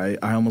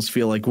almost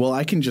feel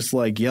I can just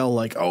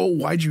yell oh,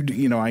 why'd you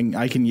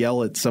I can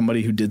yell at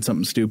somebody who did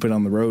something stupid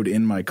on the road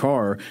in my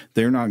car.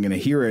 They're not going to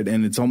hear it.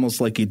 And it's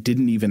almost like it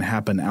didn't even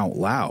happen out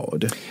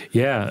loud.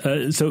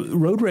 Yeah. So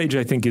road rage,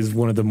 I think, is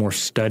one of the more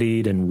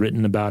studied and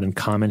written about and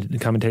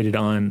commentated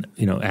on,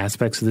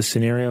 aspects of this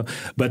scenario.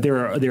 But there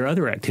are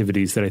other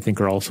activities that I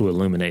think are also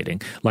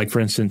illuminating. Like, for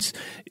instance,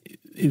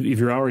 if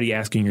you're already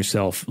asking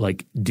yourself,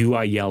 do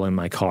I yell in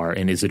my car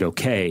and is it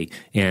okay?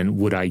 And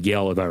would I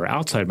yell if I were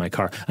outside my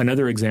car?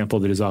 Another example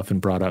that is often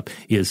brought up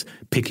is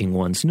picking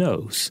one's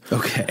nose.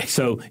 Okay.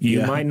 So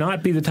you might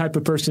not be the type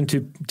of person to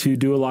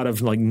do a lot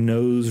of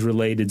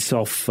nose-related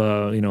self,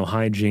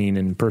 hygiene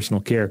and personal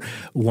care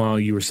while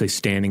you were, say,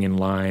 standing in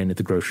line at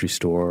the grocery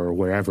store or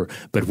wherever.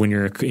 But when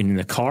you're in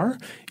the car,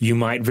 you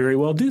might very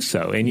well do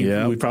so. And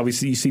you probably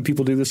see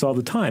people do this all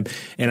the time.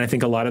 And I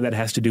think a lot of that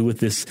has to do with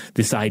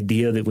this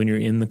idea that when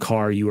you're in the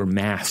car, you are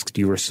masked,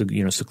 you are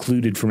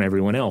secluded from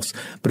everyone else.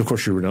 But of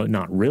course, you're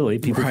not really.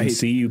 People can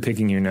see you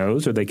picking your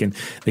nose, or they can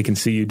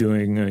see you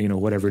doing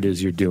whatever it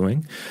is you're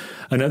doing.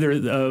 Another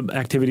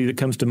activity that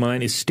comes to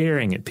mind is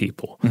staring at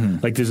people.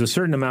 There's a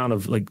certain amount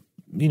of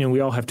we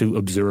all have to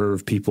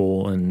observe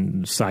people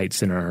and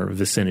sights in our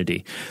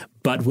vicinity.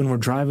 But when we're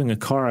driving a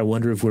car, I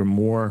wonder if we're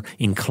more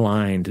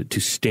inclined to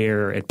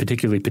stare at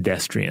particularly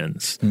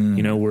pedestrians.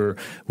 We're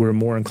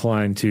more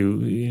inclined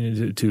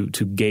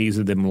to gaze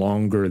at them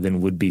longer than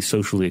would be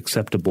socially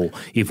acceptable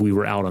if we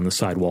were out on the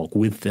sidewalk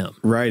with them.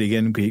 Right.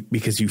 Again,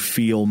 because you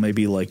feel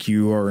maybe like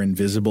you are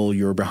invisible,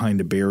 you're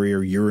behind a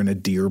barrier, you're in a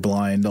deer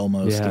blind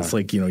almost. Yeah. It's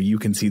you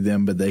can see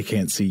them, but they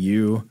can't see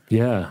you.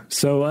 Yeah.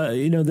 So,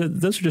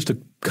 those are just a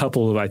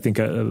couple of, I think,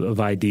 of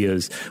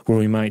ideas where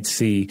we might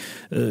see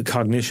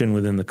cognition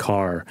within the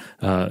car,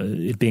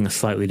 it being a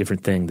slightly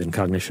different thing than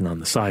cognition on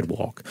the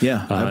sidewalk.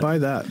 Yeah, I buy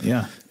that.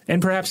 Yeah.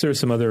 And perhaps there are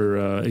some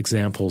other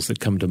examples that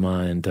come to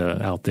mind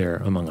out there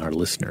among our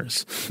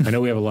listeners. I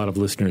know we have a lot of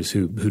listeners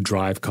who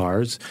drive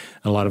cars.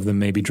 A lot of them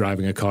may be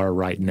driving a car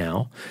right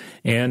now.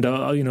 And,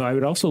 I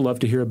would also love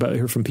to hear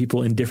from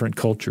people in different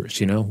cultures.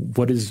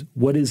 What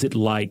is it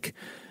like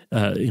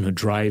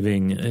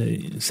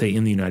driving, say,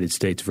 in the United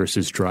States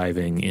versus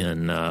driving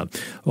in,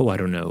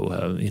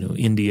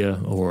 India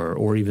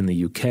or even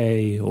the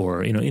UK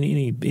or,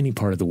 any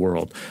part of the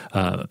world.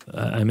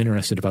 I'm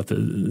interested about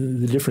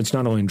the difference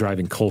not only in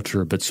driving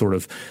culture, but sort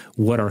of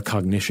what our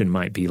cognition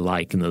might be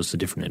like in those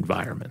different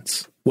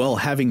environments. Well,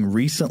 having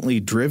recently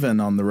driven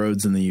on the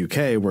roads in the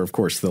UK, where, of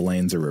course, the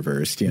lanes are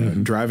reversed,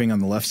 driving on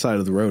the left side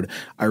of the road,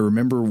 I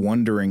remember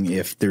wondering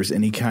if there's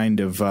any kind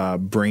of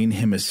brain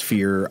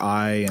hemisphere,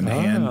 eye and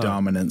hand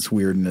dominance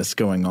weirdness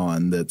going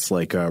on that's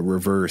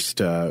reversed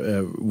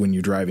when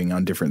you're driving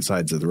on different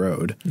sides of the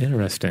road.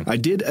 Interesting. I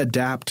did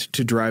adapt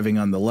to driving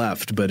on the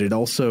left, but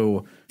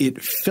it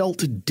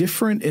felt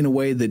different in a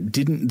way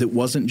that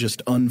wasn't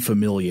just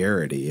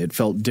unfamiliarity. It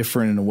felt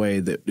different in a way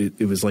that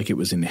it was like it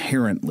was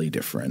inherently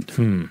different.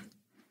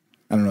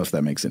 I don't know if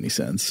that makes any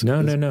sense. No.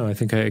 I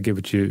think I get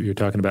what you're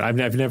talking about.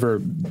 I've never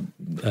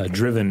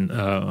driven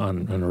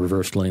on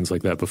reversed lanes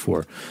like that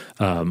before.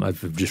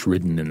 I've just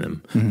ridden in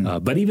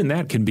them. But even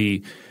that can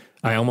be.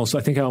 I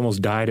think I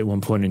almost died at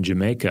one point in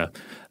Jamaica,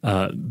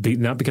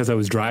 not because I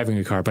was driving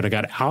a car, but I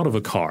got out of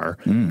a car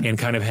and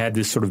kind of had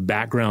this sort of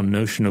background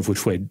notion of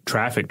which way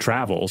traffic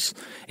travels.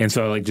 And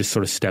so I just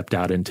sort of stepped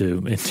out into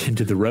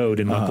the road,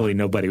 and luckily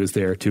nobody was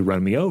there to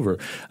run me over.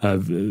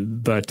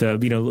 But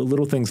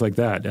little things like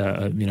that,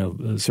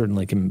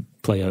 certainly can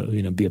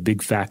be a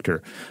big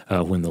factor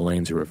when the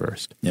lanes are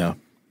reversed. Yeah.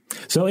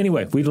 So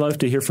anyway, we'd love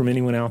to hear from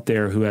anyone out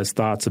there who has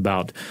thoughts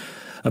about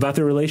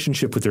their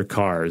relationship with their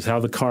cars, how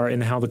the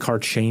car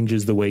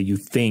changes the way you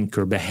think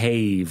or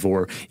behave,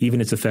 or even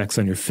its effects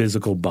on your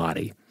physical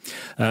body.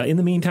 In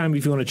the meantime,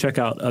 if you want to check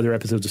out other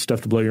episodes of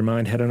Stuff to Blow Your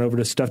Mind, head on over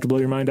to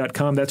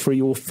StuffToBlowYourMind.com. That's where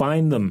you will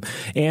find them.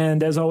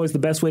 And as always, the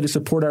best way to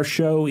support our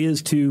show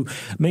is to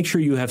make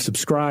sure you have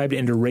subscribed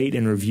and to rate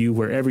and review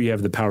wherever you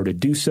have the power to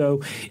do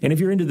so. And if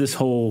you're into this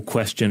whole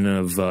question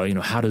of,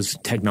 how does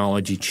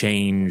technology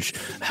change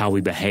how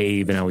we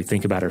behave and how we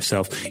think about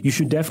ourselves, you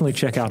should definitely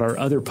check out our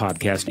other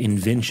podcast,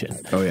 Invention.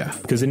 Oh, yeah.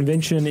 Because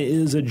Invention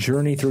is a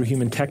journey through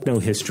human techno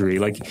history.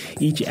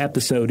 Like, each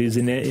episode is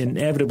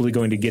inevitably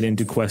going to get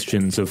into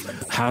questions of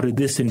how did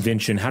this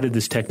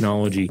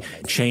technology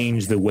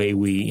change the way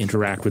we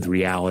interact with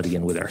reality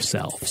and with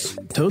ourselves.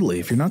 Totally.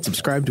 If you're not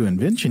subscribed to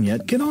Invention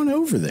yet, get on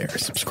over there.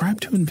 Subscribe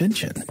to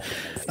Invention.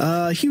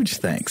 Huge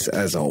thanks,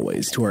 as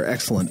always, to our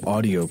excellent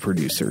audio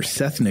producer,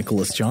 Seth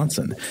Nicholas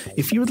Johnson.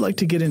 If you would like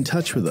to get in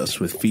touch with us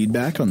with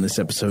feedback on this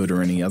episode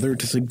or any other,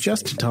 to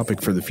suggest a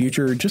topic for the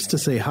future, or just to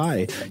say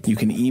hi, you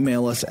can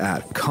email us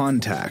at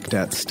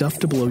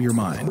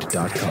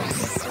contact@stufftoblowyourmind.com.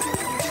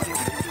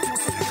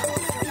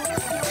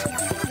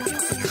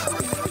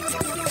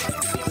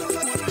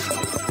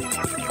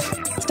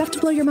 Stuff to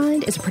Blow Your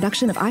Mind is a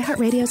production of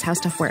iHeartRadio's How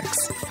Stuff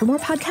Works. For more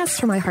podcasts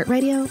from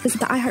iHeartRadio, visit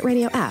the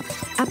iHeartRadio app,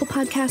 Apple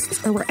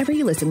Podcasts, or wherever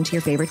you listen to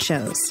your favorite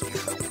shows.